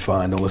 man, you'll be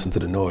fine. Don't listen to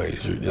the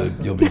noise.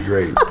 You'll be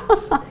great.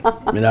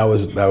 I mean, that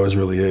was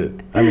really it.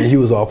 I mean, he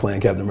was all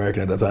playing Captain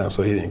America at that time,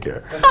 so he didn't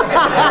care.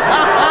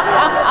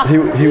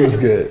 He was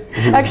good.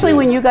 Actually,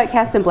 when you got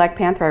cast in Black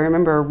Panther, I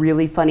remember a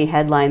really funny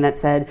headline that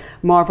said,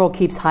 Marvel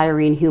keeps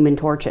hiring Human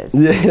Torches.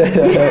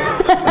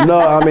 Yeah. No,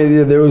 I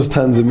mean, there was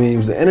tons of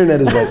memes. The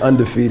internet is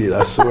undefeated,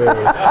 I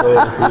swear. It's so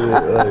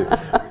undefeated.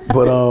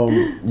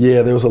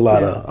 There was a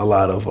lot of a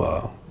lot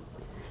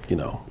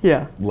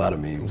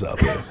of memes out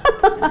there.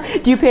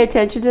 Do you pay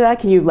attention to that?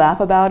 Can you laugh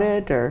about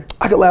it, or?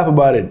 I could laugh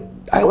about it.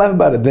 I laugh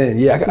about it then.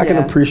 Yeah, I can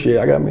appreciate.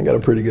 I got a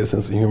pretty good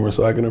sense of humor,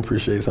 so I can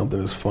appreciate something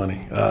that's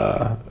funny.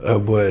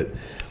 But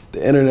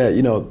the internet,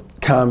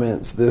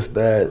 comments, this,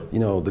 that,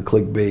 the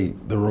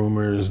clickbait, the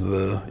rumors,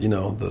 the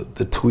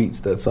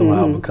tweets that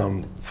somehow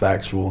become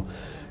factual,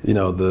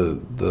 the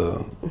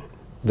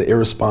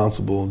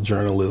irresponsible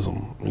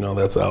journalism,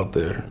 that's out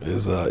there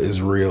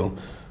is real.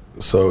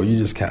 So you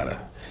just kind of,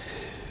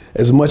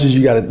 as much as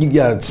you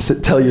gotta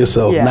tell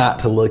yourself not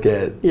to look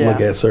at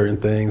certain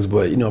things,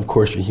 but of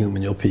course you're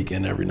human. You'll peek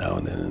in every now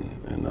and then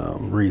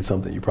and read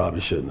something you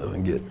probably shouldn't have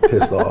and get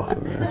pissed off.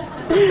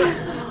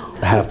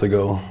 I have to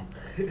go.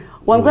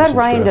 Well, I'm glad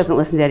Ryan doesn't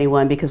listen to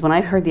anyone, because when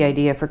I heard the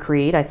idea for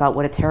Creed, I thought,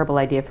 what a terrible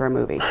idea for a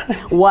movie.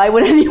 Why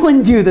would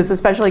anyone do this,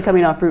 especially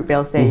coming off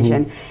Fruitvale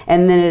Station?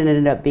 And then it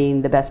ended up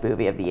being the best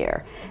movie of the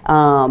year.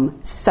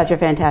 Such a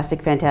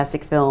fantastic,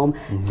 fantastic film.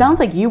 Sounds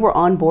like you were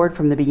on board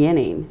from the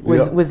beginning.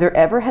 Was there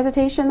ever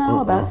hesitation,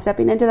 though, about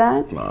stepping into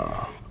that?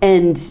 Nah.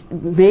 And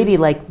maybe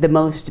the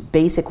most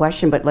basic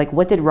question, but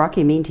what did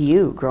Rocky mean to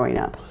you growing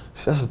up?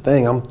 That's the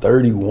thing. I'm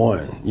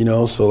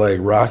 31, so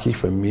Rocky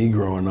for me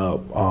growing up,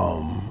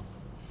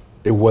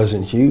 it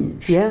wasn't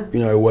huge. Yeah.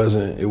 It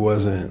wasn't.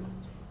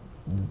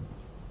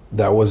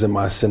 That wasn't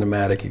my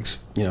cinematic,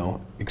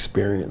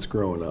 experience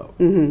growing up.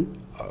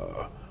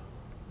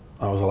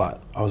 I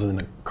was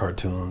into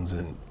cartoons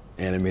and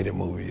animated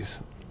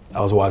movies.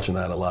 I was watching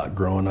that a lot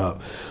growing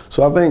up.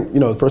 So I think,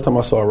 the first time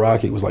I saw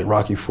Rocky was like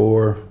Rocky IV.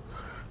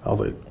 I was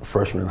like a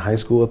freshman in high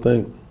school, I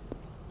think.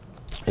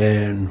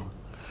 And I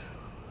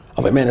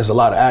was like, man, there's a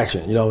lot of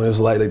action. It was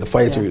like the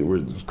fights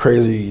were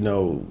crazy,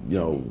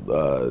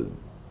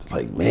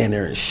 like, man,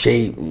 they're in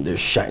shape and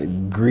they're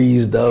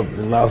greased up.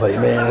 And I was like,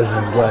 man,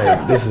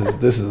 this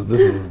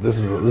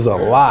is a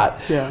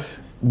lot. Yeah.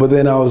 But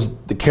then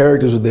the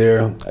characters were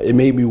there. It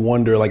made me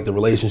wonder, like, the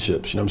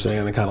relationships, and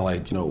kind of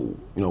like,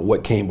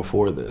 what came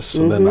before this.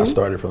 So then I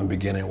started from the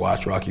beginning,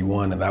 watched Rocky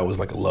I, and that was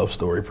like a love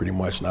story pretty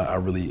much. And I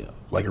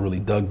really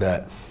dug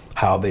that,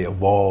 how they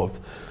evolved.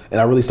 And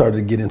I really started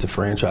to get into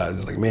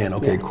franchises. Like, man,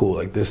 okay, cool.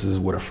 Like, this is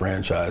what a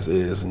franchise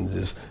is, and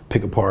just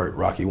pick apart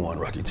Rocky I,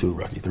 Rocky II,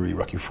 Rocky III,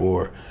 Rocky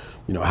IV.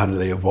 How do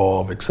they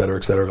evolve, et cetera,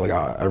 et cetera. Like,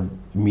 I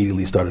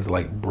immediately started to,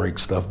 like, break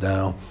stuff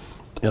down.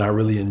 And I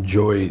really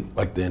enjoyed,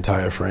 like, the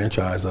entire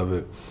franchise of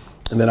it.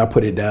 And then I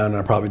put it down, and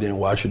I probably didn't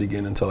watch it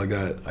again until I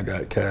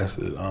got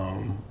casted,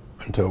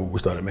 until we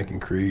started making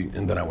Creed,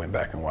 and then I went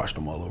back and watched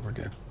them all over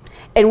again.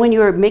 And when you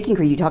were making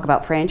Creed, you talk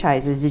about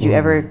franchises. Did you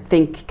ever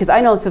think, because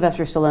I know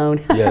Sylvester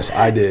Stallone. Yes,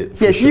 I did.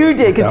 Yes, sure. you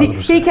did, because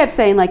he kept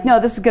saying, like, no,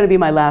 this is going to be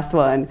my last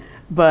one.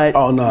 But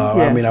oh, no,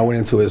 yeah. I mean, I went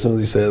into it, as soon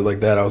as he said it like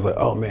that, I was like,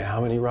 oh, man, how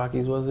many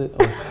Rockies was it?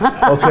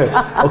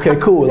 Oh, okay,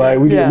 cool. Like,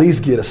 we can at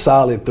least get a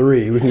solid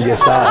 3. We can get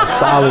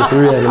solid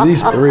 3 at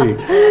least 3.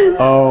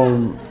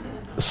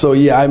 So,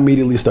 yeah, I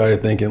immediately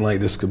started thinking, like,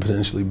 this could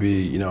potentially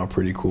be, a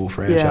pretty cool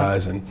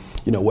franchise. And,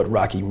 what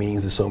Rocky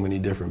means to so many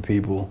different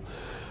people.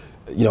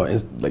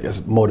 It's like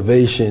as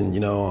motivation,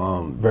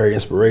 very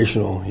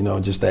inspirational.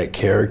 Just that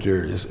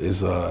character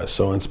is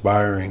so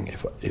inspiring.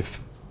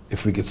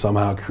 If we could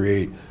somehow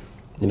create,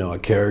 a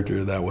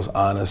character that was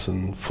honest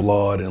and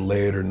flawed and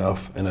layered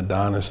enough in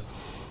Adonis,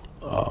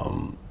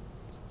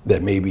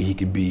 that maybe he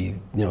could be,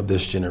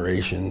 this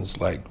generation's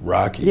like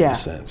Rocky in a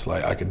sense.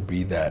 Like, I could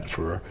be that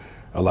for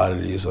a lot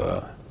of these,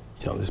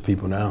 these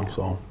people now.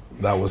 So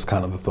that was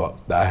kind of the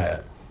thought that I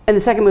had. And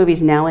the second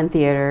movie's now in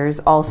theaters,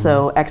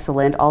 also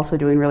excellent, also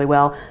doing really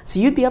well. So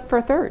you'd be up for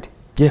a third?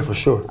 Yeah, for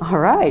sure. All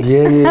right.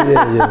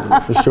 Yeah,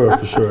 for sure.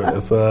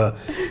 It's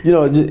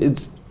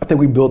it's. I think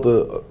we built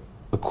a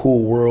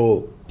cool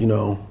world.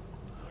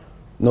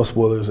 No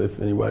spoilers if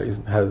anybody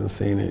hasn't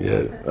seen it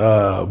yet.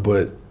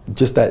 But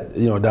just that,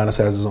 Adonis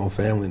has his own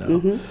family now,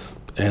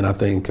 and I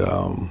think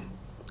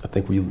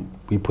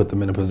we put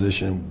them in a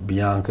position.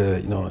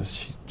 Bianca,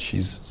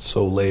 she's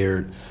so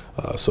layered.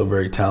 So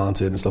very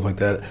talented and stuff like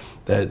that.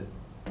 That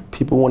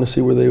people want to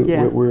see where they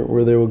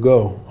will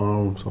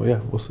go. So yeah,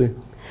 we'll see.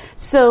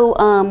 So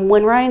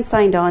when Ryan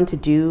signed on to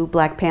do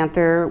Black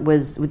Panther,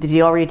 did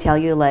he already tell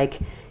you, like,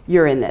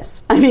 you're in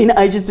this? I mean,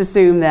 I just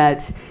assume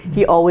that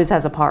he always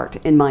has a part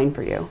in mind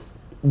for you.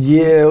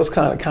 Yeah, it was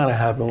kind of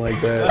happened like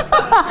that.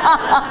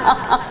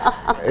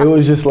 It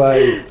was just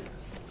like,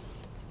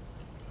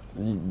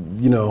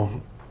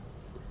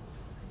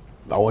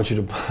 I want you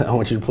to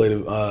play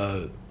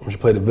the. I want you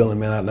to play the villain,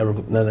 man.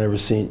 I've never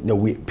seen.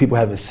 People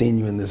haven't seen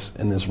you in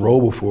this role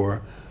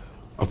before.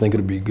 I think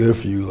it'd be good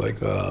for you.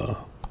 Like,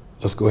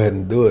 let's go ahead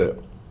and do it.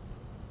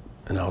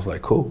 And I was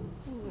like, cool.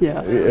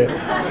 Yeah.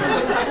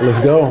 Let's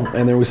go.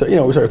 And then we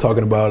started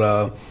talking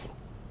about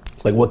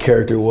like what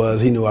character it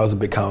was. He knew I was a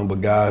big comic book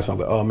guy, so I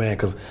was like, oh man,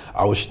 because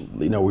I was,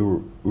 we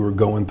were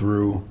going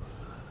through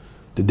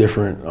the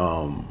different.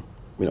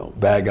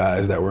 Bad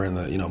guys that were in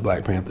the,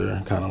 Black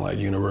Panther kind of like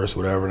universe,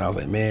 whatever. And I was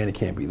like, man, it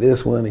can't be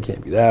this one, it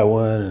can't be that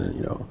one. And,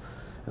 and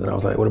then I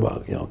was like, what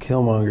about,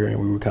 Killmonger? And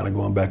we were kind of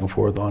going back and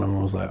forth on him. And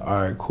I was like,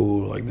 all right,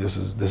 cool. Like, this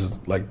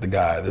is like the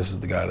guy. This is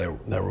the guy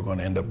that we're going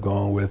to end up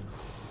going with.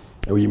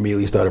 And we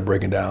immediately started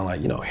breaking down, like,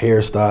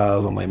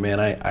 hairstyles. I'm like, man,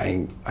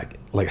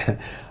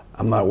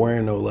 I'm not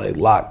wearing no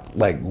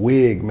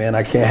wig, man.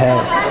 I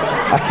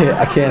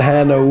can't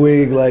have no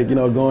wig, like,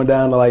 going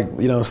down to, like,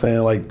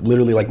 like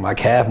literally like my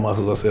calf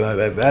muscles. I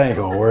said, that ain't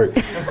gonna work.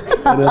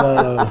 And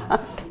then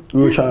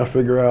we were trying to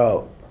figure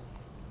out,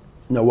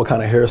 what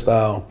kind of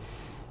hairstyle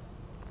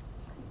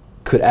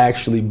could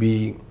actually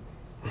be,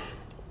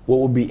 what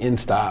would be in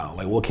style?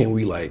 Like, what can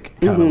we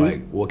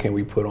what can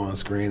we put on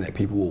screen that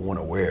people will want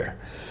to wear?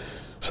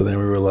 So then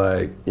we were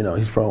like,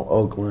 he's from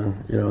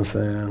Oakland, you know what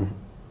I'm saying?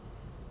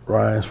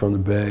 Ryan's from the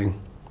Bay.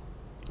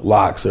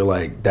 Locks are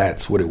like,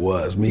 that's what it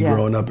was. Me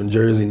growing up in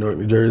Jersey, North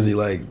New Jersey,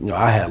 like,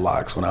 I had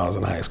locks when I was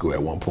in high school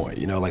at one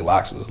point. Like,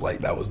 locks was like,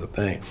 that was the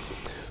thing.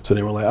 So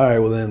then we're like, all right,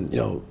 well then,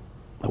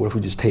 what if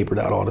we just tapered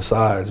out all the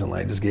sides and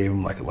like just gave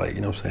him like you know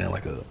what I'm saying,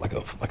 like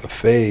a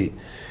fade,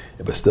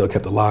 but still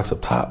kept the locks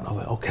up top. And I was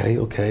like,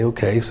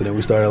 okay. So then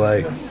we started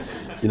like,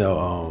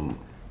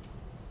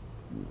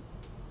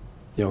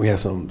 we had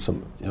some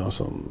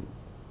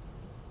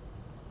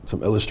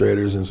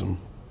illustrators and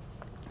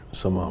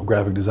some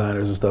graphic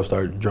designers and stuff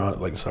started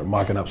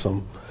mocking up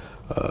some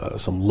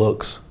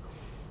looks.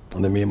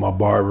 And then me and my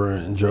barber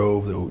and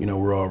Jove,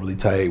 we're all really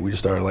tight. We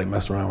just started like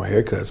messing around with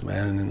haircuts,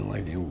 man. And then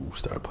we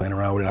started playing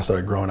around with it. I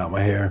started growing out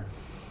my hair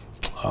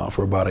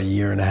for about a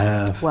year and a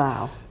half.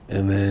 Wow.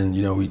 And then,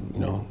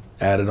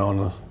 added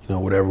on,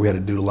 whatever we had to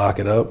do to lock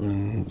it up,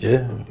 and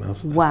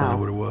that's Wow. kind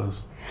of what it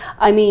was.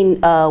 I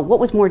mean, what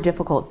was more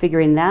difficult,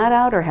 figuring that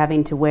out or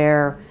having to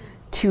wear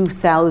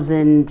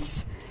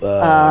 2,000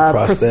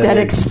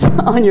 prosthetics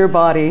on your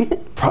body?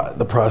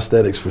 The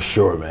prosthetics for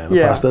sure, man. The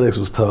Yeah. prosthetics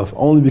was tough,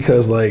 only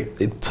because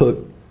it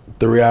took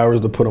 3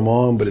 hours to put them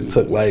on, but it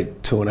took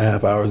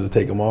 2.5 hours to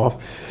take them off.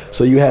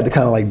 So you had to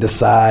kind of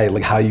decide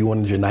how you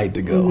wanted your night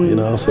to go,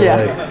 So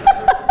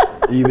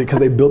either because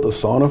they built a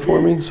sauna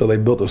for me, so I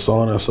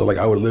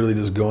would literally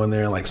just go in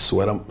there and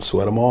sweat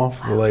them off.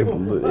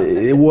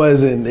 It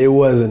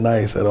wasn't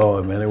nice at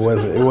all, man. It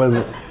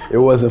wasn't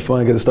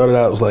fun because it started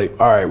out, it was all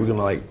right, we're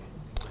gonna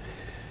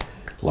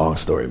long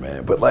story,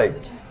 man, but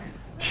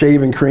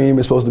shaving cream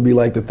is supposed to be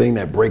the thing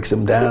that breaks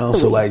them down.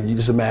 So you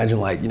just imagine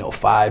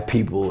 5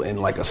 people in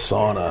a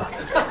sauna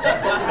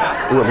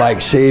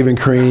with shaving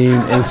cream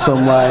and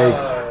some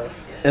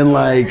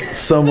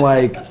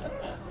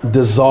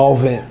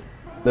dissolvent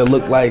that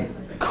looked like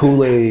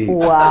Kool-Aid.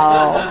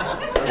 Wow.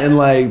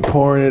 And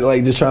pouring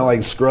it, just trying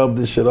to scrub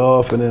this shit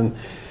off, and then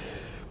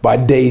by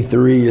day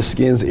 3 your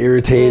skin's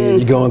irritated,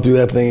 you're going through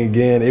that thing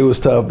again. It was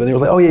tough. And it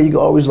was oh yeah, you can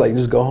always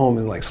just go home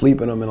and sleep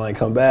in them and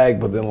come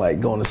back, but then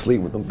going to sleep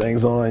with them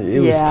things on, it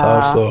was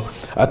tough. So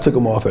I took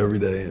them off every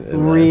day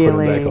and really? put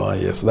them back on.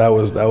 Yeah, so that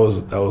was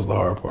the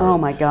hard part. Oh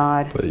my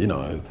God. But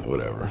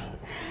whatever.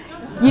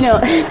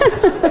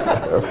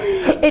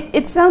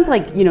 It sounds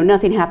like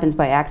nothing happens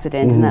by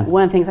accident, and that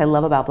one of the things I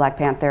love about Black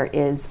Panther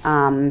is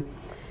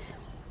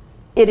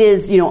it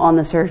is on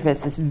the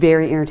surface this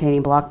very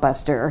entertaining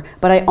blockbuster,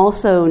 but I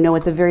also know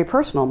it's a very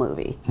personal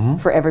movie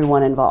for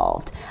everyone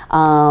involved,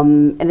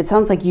 and it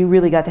sounds like you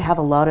really got to have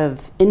a lot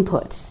of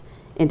inputs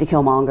into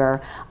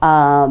Killmonger,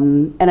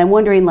 and I'm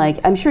wondering,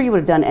 I'm sure you would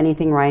have done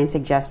anything Ryan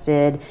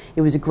suggested.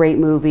 It was a great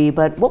movie,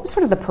 but what was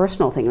sort of the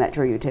personal thing that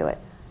drew you to it?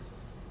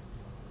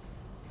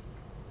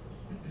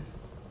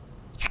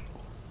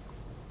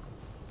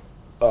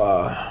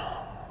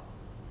 I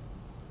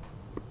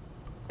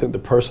think the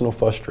personal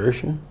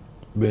frustration,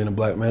 being a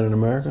black man in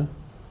America.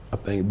 I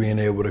think being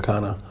able to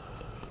kind of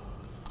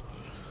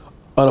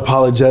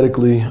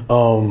unapologetically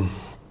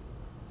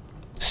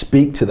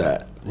speak to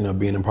that,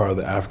 being a part of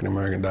the African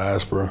American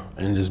diaspora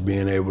and just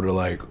being able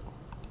to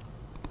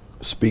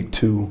speak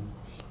to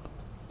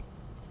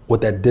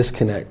what that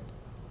disconnect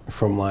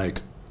from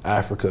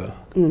Africa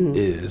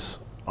is.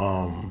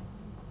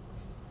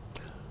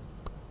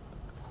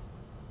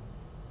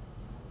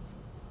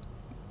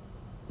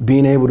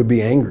 Being able to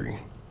be angry,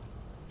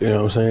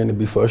 to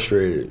be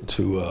frustrated,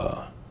 there's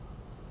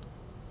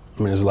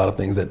a lot of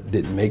things that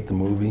didn't make the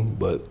movie,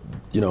 but,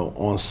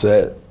 on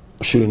set,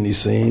 shooting these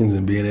scenes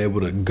and being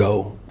able to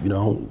go,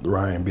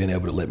 Ryan being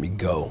able to let me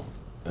go,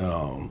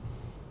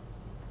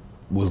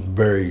 was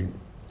very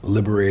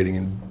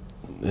liberating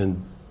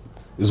and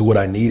is what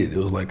I needed. It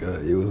was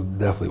it was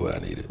definitely what I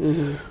needed.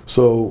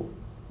 So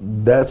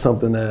that's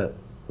something that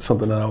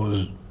I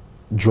was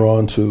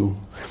drawn to,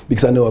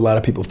 because I know a lot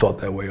of people felt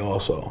that way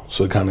also.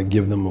 So to kind of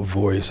give them a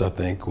voice, I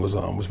think was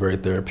very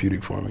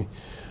therapeutic for me.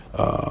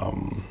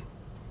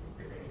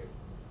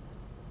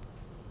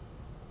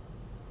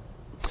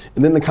 And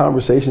then the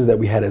conversations that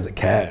we had as a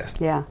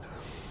cast. Yeah.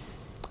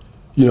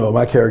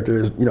 My character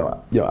is,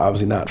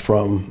 obviously not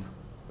from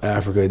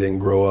Africa. I didn't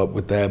grow up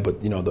with that, but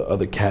the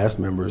other cast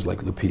members like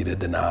Lupita,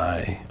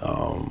 Denai,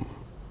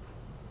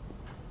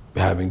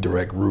 having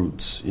direct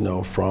roots,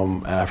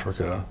 from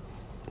Africa,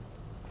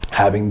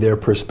 having their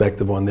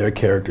perspective on their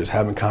characters,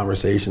 having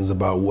conversations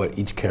about what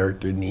each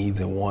character needs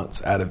and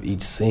wants out of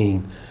each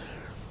scene,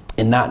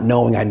 and not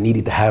knowing I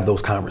needed to have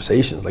those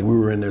conversations. We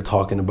were in there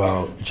talking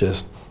about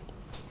just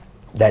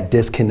that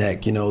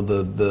disconnect,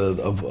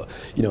 the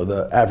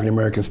African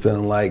Americans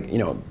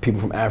feeling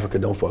people from Africa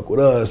don't fuck with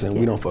us and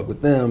we don't fuck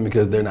with them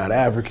because they're not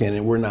African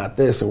and we're not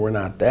this and we're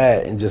not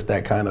that, and just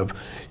that kind of,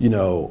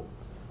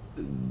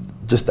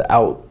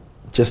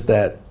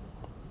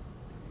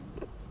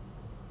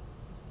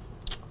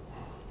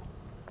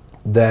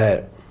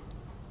 that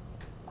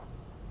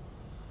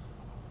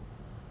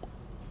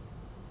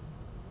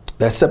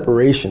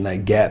separation,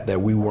 that gap,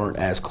 that we weren't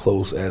as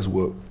close as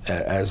what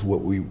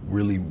we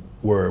really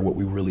were, what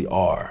we really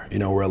are.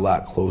 We're a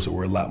lot closer,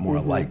 we're a lot more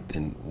alike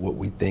than what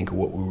we think or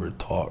what we were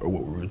taught or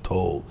what we were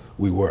told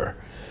we were.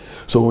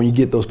 So when you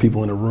get those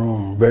people in a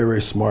room, very,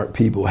 very smart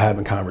people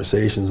having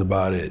conversations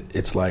about it,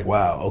 it's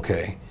wow,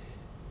 okay.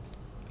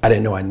 I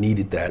didn't know I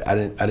needed that. I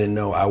didn't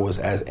know I was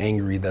as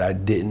angry that I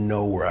didn't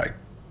know where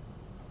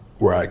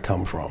I'd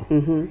come from.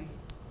 And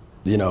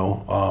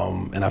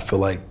I feel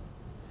like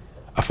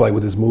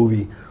with this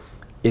movie,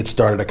 it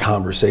started a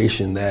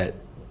conversation that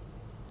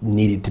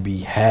needed to be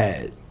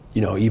had.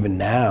 Even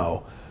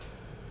now,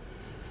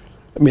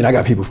 I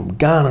got people from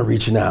Ghana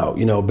reaching out,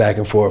 back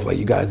and forth,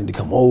 you guys need to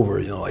come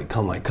over,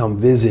 come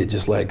visit,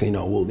 just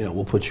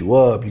we'll put you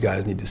up. You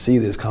guys need to see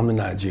this. Come to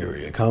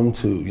Nigeria, come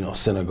to,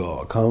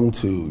 Senegal, come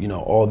to,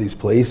 all these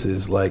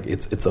places.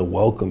 It's a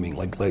welcoming,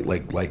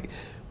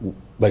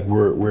 like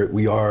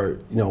we are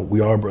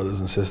brothers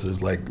and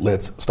sisters. Like,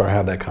 let's start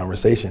have that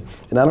conversation.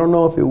 And I don't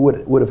know if it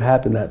would have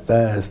happened that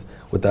fast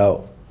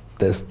without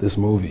this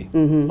movie.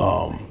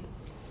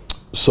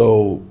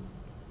 So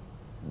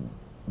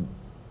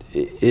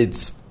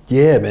it's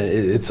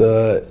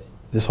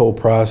this whole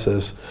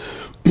process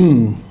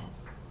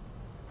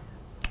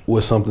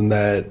was something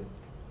that,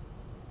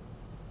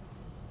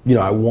 you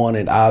know, I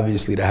wanted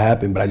obviously to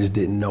happen, but I just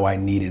didn't know I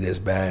needed as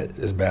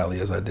badly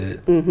as I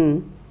did.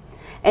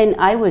 And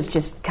I was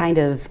just kind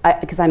of,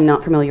 because I'm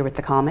not familiar with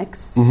the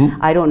comics,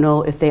 I don't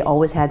know if they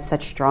always had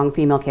such strong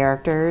female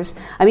characters.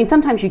 I mean,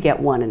 sometimes you get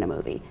one in a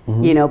movie,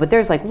 you know, but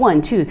there's like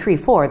 1, 2, 3,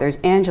 4. There's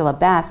Angela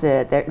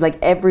Bassett, like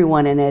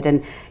everyone in it.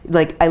 And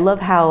like, I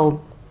love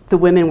how the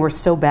women were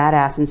so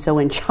badass and so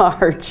in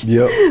charge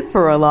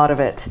for a lot of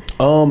it.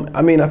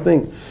 I mean, I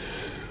think,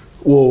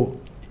 well,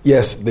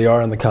 yes, they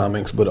are in the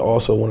comics, but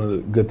also one of the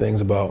good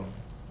things about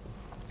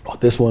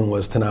this one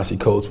was Ta-Nehisi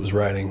Coates was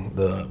writing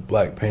the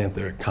Black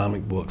Panther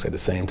comic books at the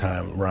same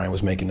time Ryan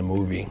was making the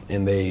movie,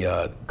 and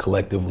they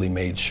collectively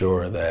made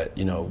sure that,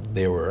 you know,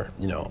 they were,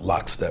 you know,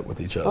 lockstep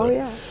with each other. Oh,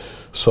 yeah.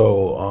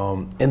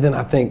 So, and then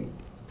I think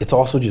it's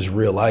also just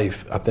real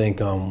life. I think,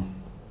 you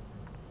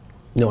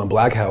know, in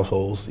Black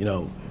households, you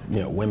know,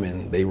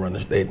 women, they run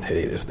it's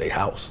their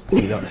house.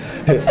 You know,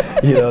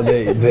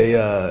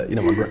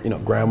 my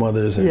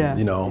grandmothers and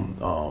you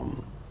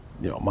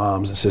know,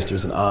 moms and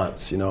sisters and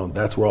aunts. You know,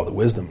 that's where all the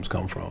wisdoms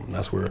come from.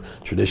 That's where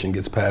tradition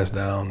gets passed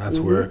down. That's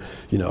where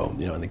you know,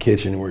 in the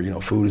kitchen where, you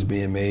know, food is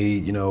being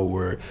made. You know,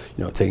 where,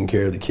 you know, taking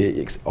care of the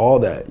kids, all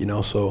that. You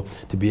know, so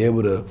to be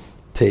able to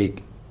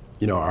take,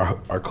 you know,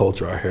 our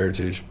culture, our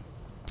heritage,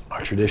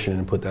 our tradition,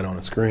 and put that on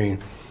the screen,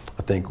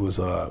 I think was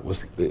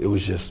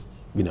just,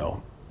 you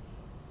know,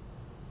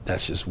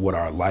 that's just what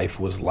our life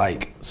was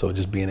like. So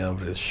just being able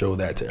to show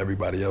that to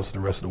everybody else in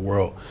the rest of the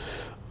world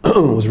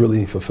was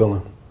really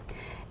fulfilling.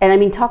 And I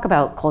mean, talk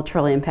about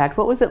cultural impact.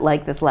 What was it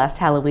like this last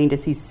Halloween to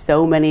see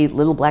so many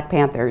little Black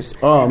Panthers?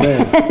 Oh,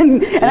 man.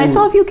 and I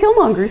saw a few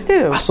Killmongers,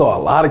 too. I saw a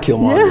lot of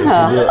Killmongers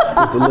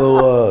with the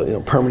little, you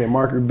know, permanent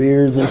marker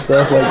beards and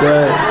stuff like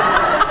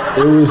that.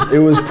 It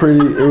was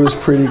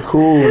pretty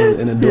cool,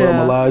 and the Dora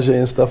Milaje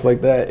and stuff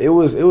like that. It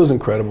was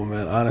incredible,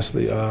 man,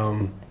 honestly.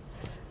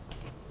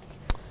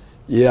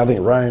 Yeah, I think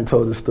Ryan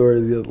told the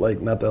story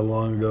like not that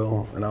long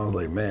ago, and I was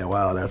like, man,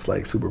 wow, that's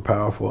like super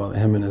powerful. And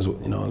him and his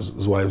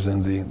wife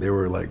Zinzi, they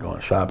were like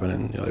going shopping,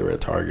 and, you know, they were at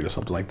Target or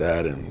something like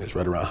that, and it was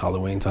right around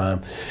Halloween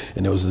time,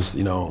 and there was this,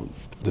 you know,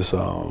 this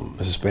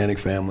Hispanic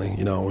family,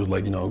 you know, was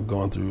like, you know,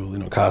 going through, you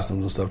know,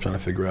 costumes and stuff, trying to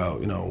figure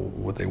out, you know,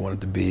 what they wanted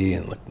to be,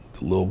 and like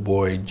the little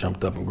boy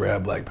jumped up and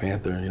grabbed Black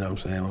Panther, and, you know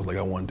what I'm saying, I was like,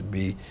 I want to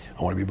be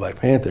Black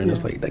Panther, and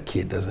it's like that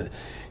kid doesn't,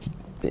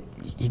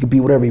 he could be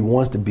whatever he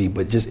wants to be,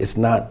 but just it's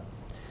not.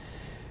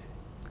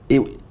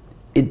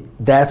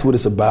 That's what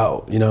it's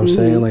about, you know what I'm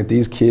saying? Like,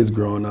 these kids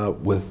growing up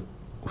with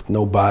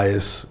no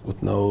bias,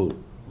 with no,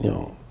 you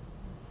know,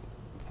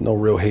 no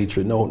real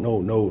hatred,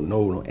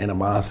 no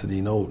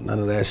animosity, none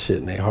of that shit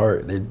in their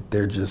heart.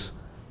 They're just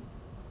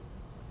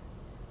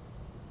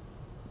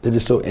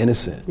so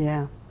innocent.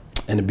 Yeah.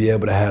 And to be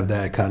able to have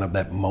that kind of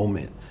that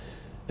moment.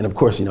 And of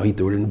course, you know, he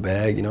threw it in the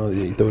bag, you know,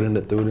 he threw it in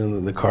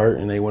the cart,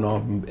 and they went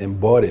off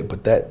and bought it.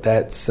 But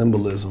that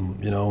symbolism,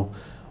 you know,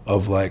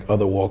 of like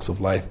other walks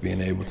of life being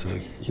able to,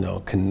 you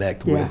know,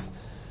 connect with,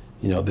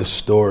 you know, this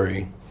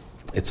story.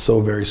 It's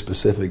so very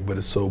specific, but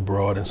it's so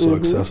broad and so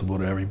accessible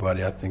to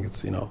everybody. I think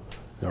it's, you know,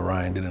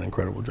 Ryan did an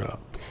incredible job.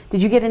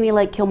 Did you get any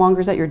like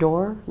Killmongers at your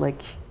door?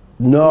 Like,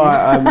 no,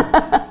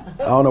 I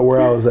don't know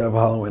where I was at for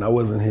Halloween. I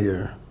wasn't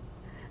here.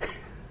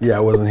 Yeah, I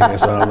wasn't here,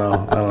 so I don't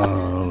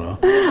know.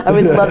 I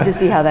would love to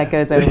see how that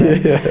goes over.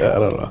 I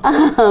don't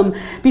know.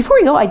 Before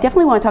we go, I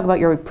definitely want to talk about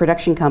your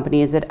production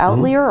company. Is it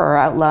Outlier or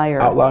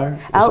Outlier? Outlier.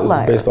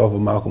 Outlier. It's based off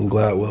of Malcolm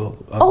Gladwell.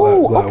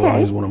 Gladwell. Okay.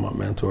 He's one of my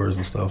mentors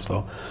and stuff.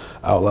 So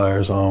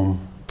Outlier's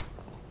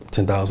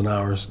 10,000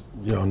 hours,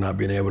 you know, not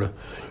being able to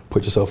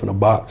put yourself in a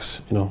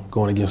box, you know,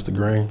 going against the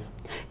grain.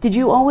 Did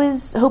you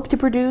always hope to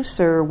produce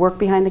or work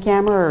behind the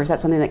camera, or is that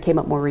something that came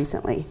up more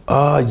recently?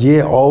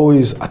 Yeah,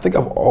 always. I think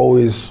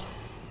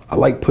I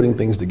like putting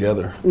things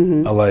together.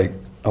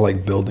 I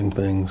like building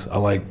things. I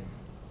like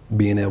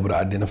being able to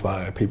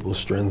identify people's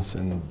strengths,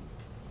 and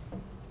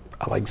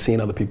I like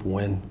seeing other people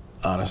win,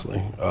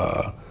 honestly.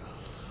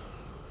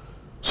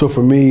 So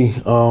for me,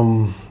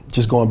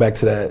 just going back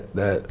to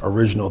that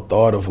original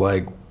thought of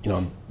like, you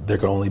know, there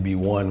can only be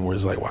one, where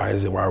it's like, why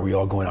are we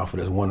all going out for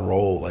this one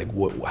role? Like,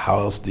 how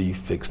else do you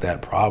fix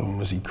that problem?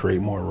 Is you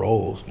create more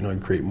roles, you know,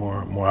 and create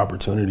more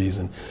opportunities,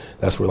 and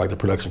that's where like the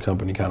production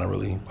company kind of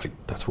really, like,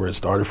 that's where it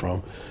started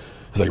from.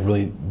 It's like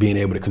really being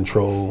able to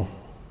control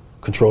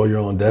your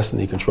own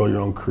destiny, control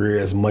your own career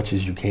as much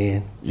as you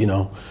can, you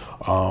know.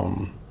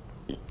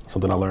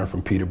 Something I learned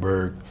from Peter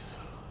Berg.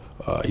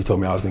 He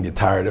told me I was gonna get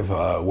tired of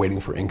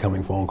waiting for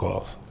incoming phone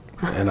calls,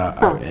 and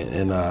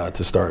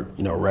to start,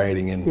 you know,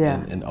 writing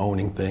and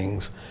owning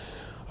things.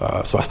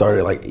 So I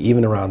started, like,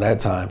 even around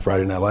that time,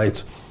 Friday Night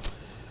Lights.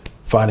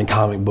 finding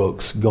comic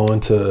books, going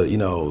to,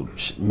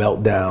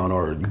 Meltdown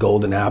or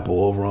Golden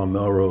Apple over on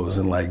Melrose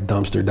and like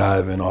dumpster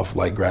diving off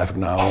like graphic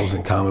novels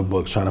and comic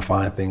books, trying to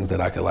find things that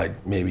I could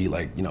like maybe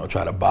like,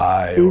 try to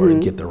buy or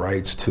get the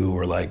rights to,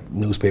 or like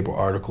newspaper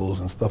articles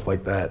and stuff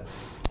like that.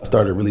 I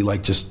started really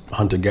like just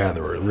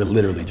hunter-gatherer,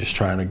 literally just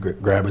trying to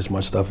grab as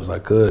much stuff as I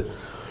could,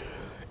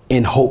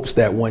 in hopes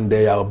that one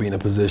day I'll be in a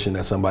position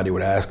that somebody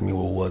would ask me,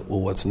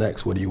 what's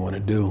next? What do you want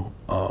to do?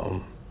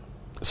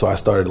 So I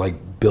started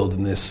like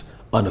building this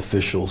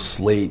unofficial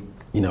slate,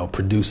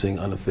 producing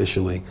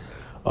unofficially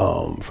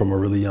from a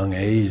really young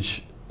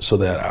age, so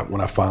that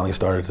when I finally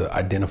started to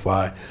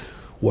identify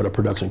what a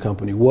production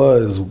company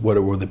was,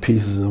 what were the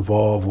pieces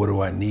involved, what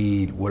do I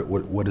need,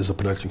 what does a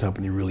production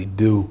company really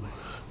do,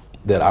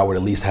 that I would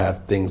at least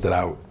have things that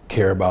I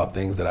care about,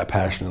 things that I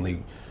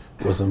passionately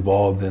was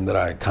involved in, that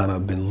I kind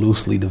of been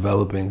loosely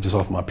developing just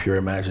off my pure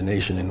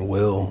imagination and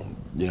will,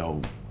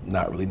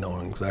 not really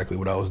knowing exactly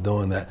what I was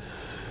doing, that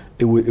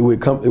it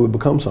would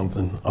become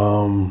something.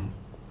 And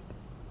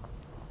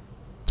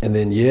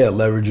then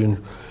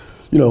leveraging,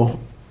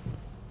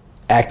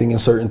 acting in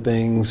certain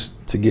things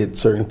to get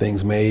certain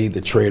things made, the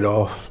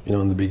trade-off,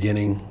 in the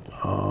beginning.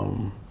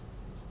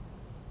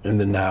 And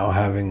then now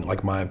having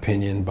like my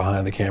opinion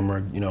behind the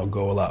camera,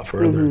 go a lot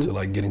further to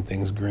like getting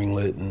things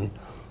greenlit and,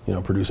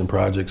 producing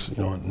projects,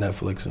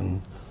 Netflix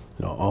and,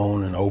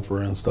 OWN and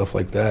Oprah and stuff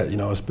like that.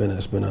 It's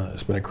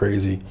been a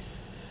crazy,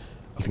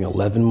 I think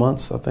 11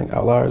 months, I think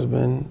Outlier's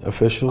been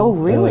official. Oh,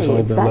 really? And it's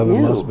only been 11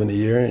 new? months, it's been a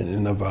year,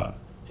 and I've,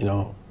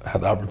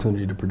 had the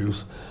opportunity to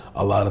produce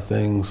a lot of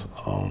things,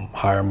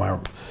 hire my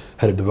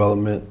head of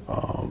development,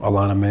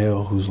 Alana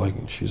Mayo,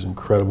 she's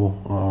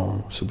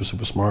incredible, super,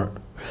 super smart.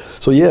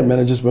 So yeah, man,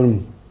 I've just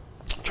been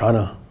trying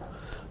to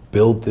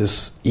build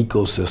this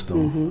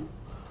ecosystem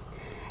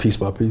piece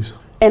by piece.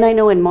 And I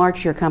know in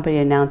March your company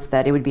announced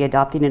that it would be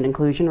adopting an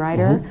inclusion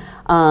writer.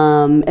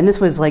 And this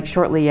was like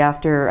shortly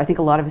after, I think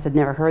a lot of us had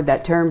never heard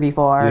that term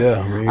before.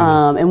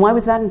 Yeah, and why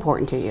was that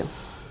important to you?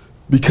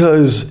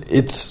 Because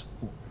it's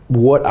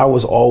what I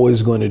was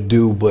always going to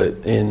do, but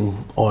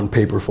on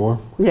paper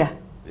form. Yeah.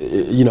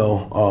 It's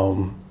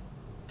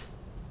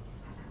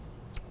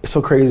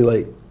so crazy,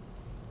 like,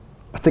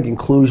 I think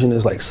inclusion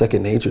is like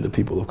second nature to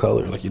people of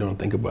color. Like, you don't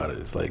think about it.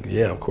 It's like,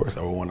 yeah, of course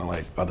I would want to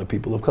like other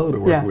people of color to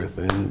work with,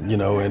 and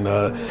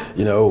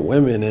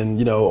women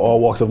and all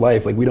walks of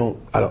life. Like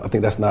I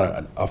think that's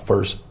not a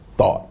first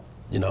thought.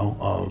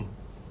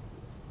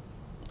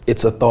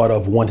 It's a thought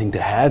of wanting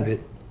to have it,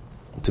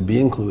 to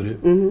be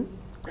included,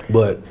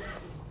 but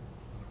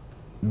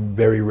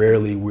very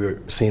rarely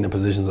we're seen in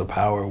positions of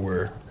power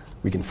where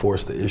we can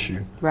force the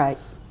issue. Right.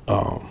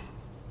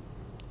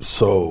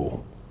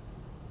 So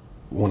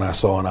when I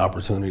saw an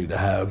opportunity to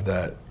have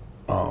that,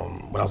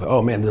 when I was like,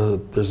 oh man,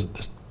 there's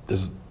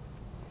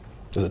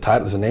a title,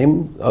 there's a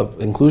name of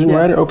inclusion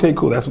writer. Okay,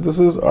 cool. That's what this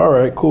is. All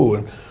right, cool.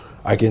 And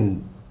I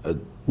can, that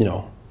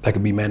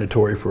could be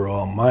mandatory for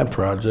all my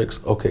projects.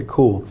 Okay,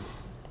 cool.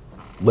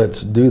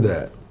 Let's do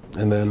that.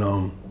 And then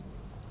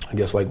I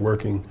guess like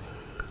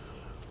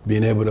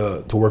being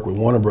able to work with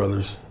Warner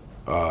Brothers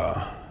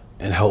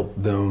and help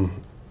them,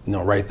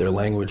 write their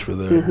language for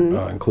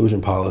their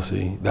inclusion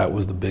policy. That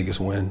was the biggest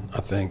win,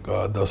 I think,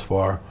 thus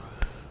far,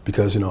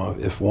 because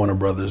if Warner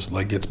Brothers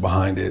like gets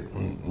behind it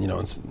and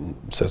and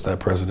sets that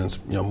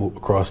precedence, move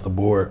across the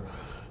board,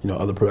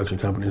 other production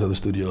companies, other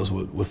studios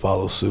would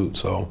follow suit.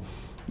 So,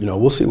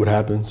 we'll see what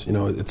happens.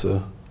 It's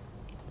a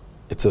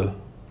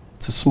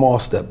small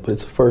step, but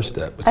it's a first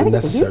step. It's a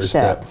necessary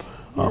step.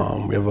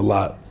 We have a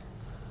lot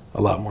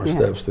more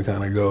steps to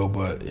kind of go,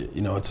 but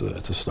it's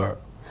a start.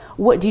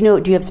 What do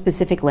you have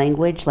specific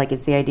language? Like,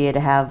 is the idea to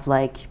have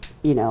like,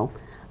 I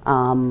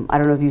don't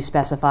know if you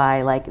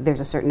specify like there's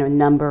a certain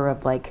number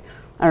of like,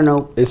 I don't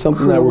know. It's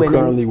something that we're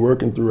currently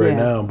working through right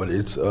now, but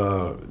it's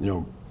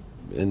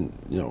in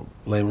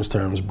layman's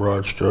terms,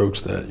 broad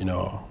strokes that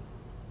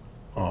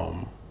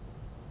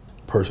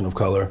person of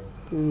color,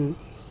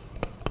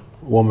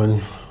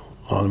 woman,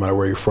 no matter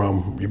where you're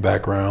from, your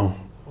background,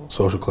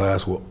 social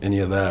class, any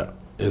of that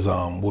is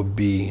would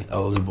be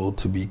eligible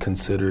to be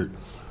considered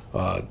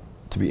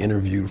to be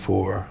interviewed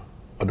for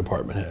a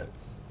department head,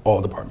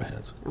 all department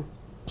heads.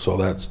 So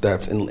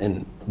that's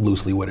in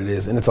loosely what it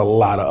is, and it's a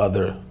lot of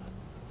other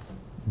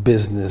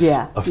business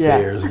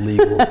affairs,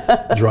 legal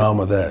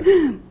drama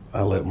that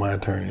I let my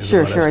attorneys.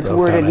 Sure, it's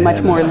worded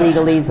much more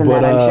legalese than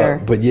that, I'm sure.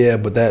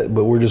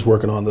 But we're just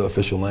working on the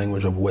official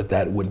language of what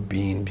that would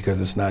mean,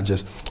 because it's not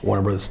just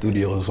Warner Brothers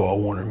Studios; it's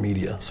all Warner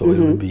Media, so it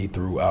would be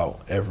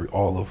throughout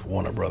all of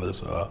Warner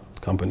Brothers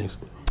companies.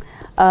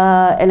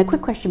 And a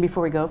quick question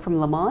before we go from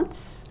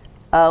Lamont.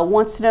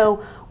 Wants to know,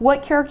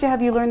 what character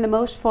have you learned the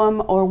most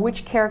from, or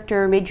which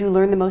character made you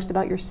learn the most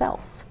about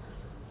yourself?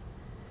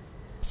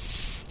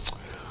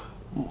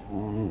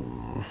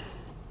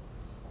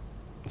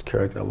 Which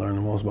character I learned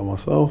the most about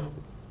myself?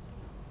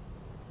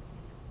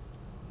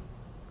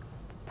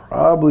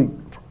 Probably,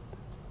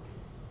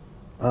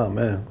 oh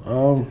man,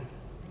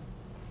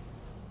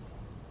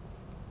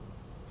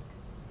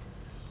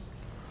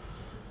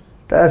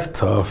 That's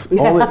tough.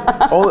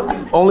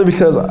 Only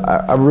because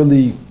I'm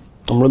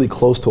really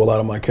close to a lot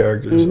of my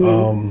characters.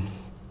 I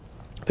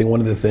think one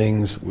of the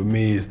things with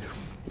me is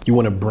you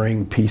want to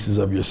bring pieces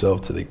of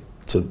yourself to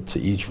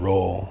each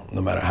role,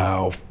 no matter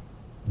how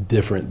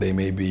different they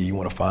may be. You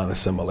want to find the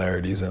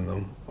similarities in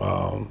them.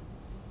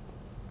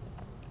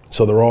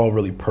 So they're all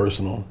really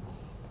personal.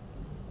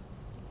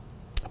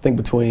 I think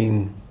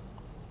between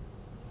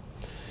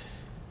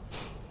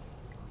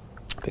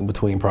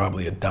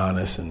probably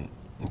Adonis and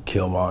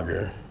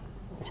Killmonger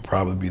would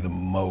probably be the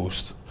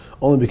most,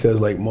 only because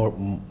like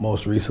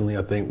most recently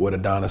I think what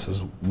Adonis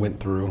has went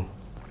through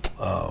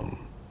the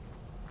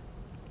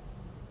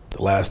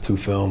last 2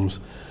 films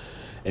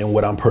and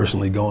what I'm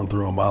personally going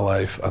through in my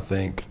life, I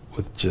think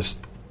with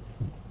just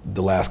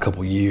the last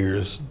couple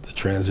years, the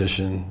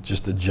transition,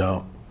 just the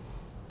jump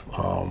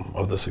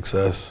of the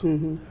success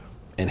and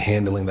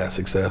handling that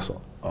success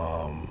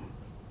on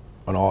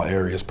all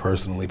areas,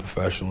 personally,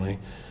 professionally,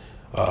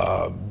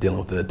 dealing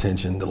with the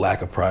attention, the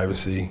lack of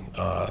privacy,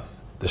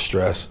 the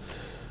stress,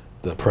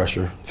 the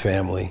pressure,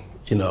 family,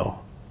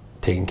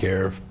 taking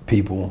care of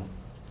people,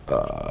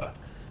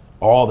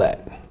 all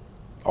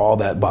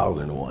that bottled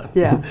into one.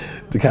 Yeah.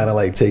 To kind of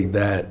like take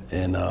that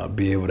and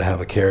be able to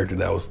have a character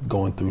that was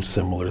going through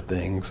similar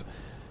things,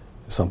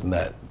 something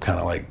that kind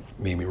of like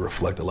made me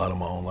reflect a lot on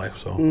my own life.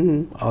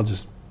 So I'll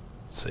just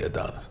say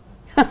Adonis.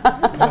 Well,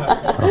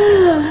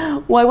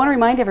 I want to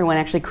remind everyone,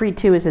 actually, Creed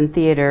 2 is in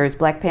theaters.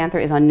 Black Panther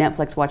is on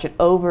Netflix. Watch it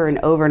over and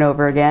over and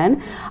over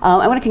again.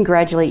 I want to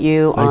congratulate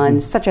you on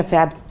such a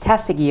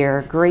fantastic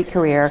year, great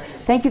career.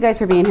 Thank you guys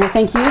for being here.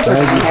 Thank you for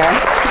being here.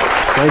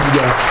 Thank you,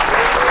 guys.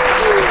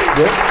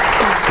 Yep.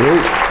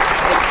 Great.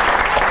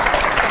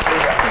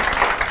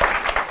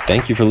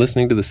 Thank you for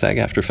listening to the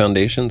SAG-AFTRA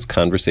Foundation's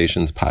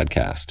Conversations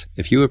podcast.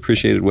 If you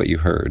appreciated what you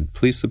heard,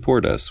 please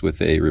support us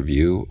with a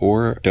review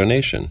or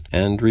donation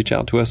and reach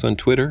out to us on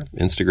Twitter,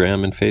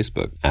 Instagram, and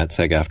Facebook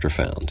 @SAG-AFTRA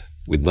Found.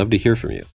 We'd love to hear from you.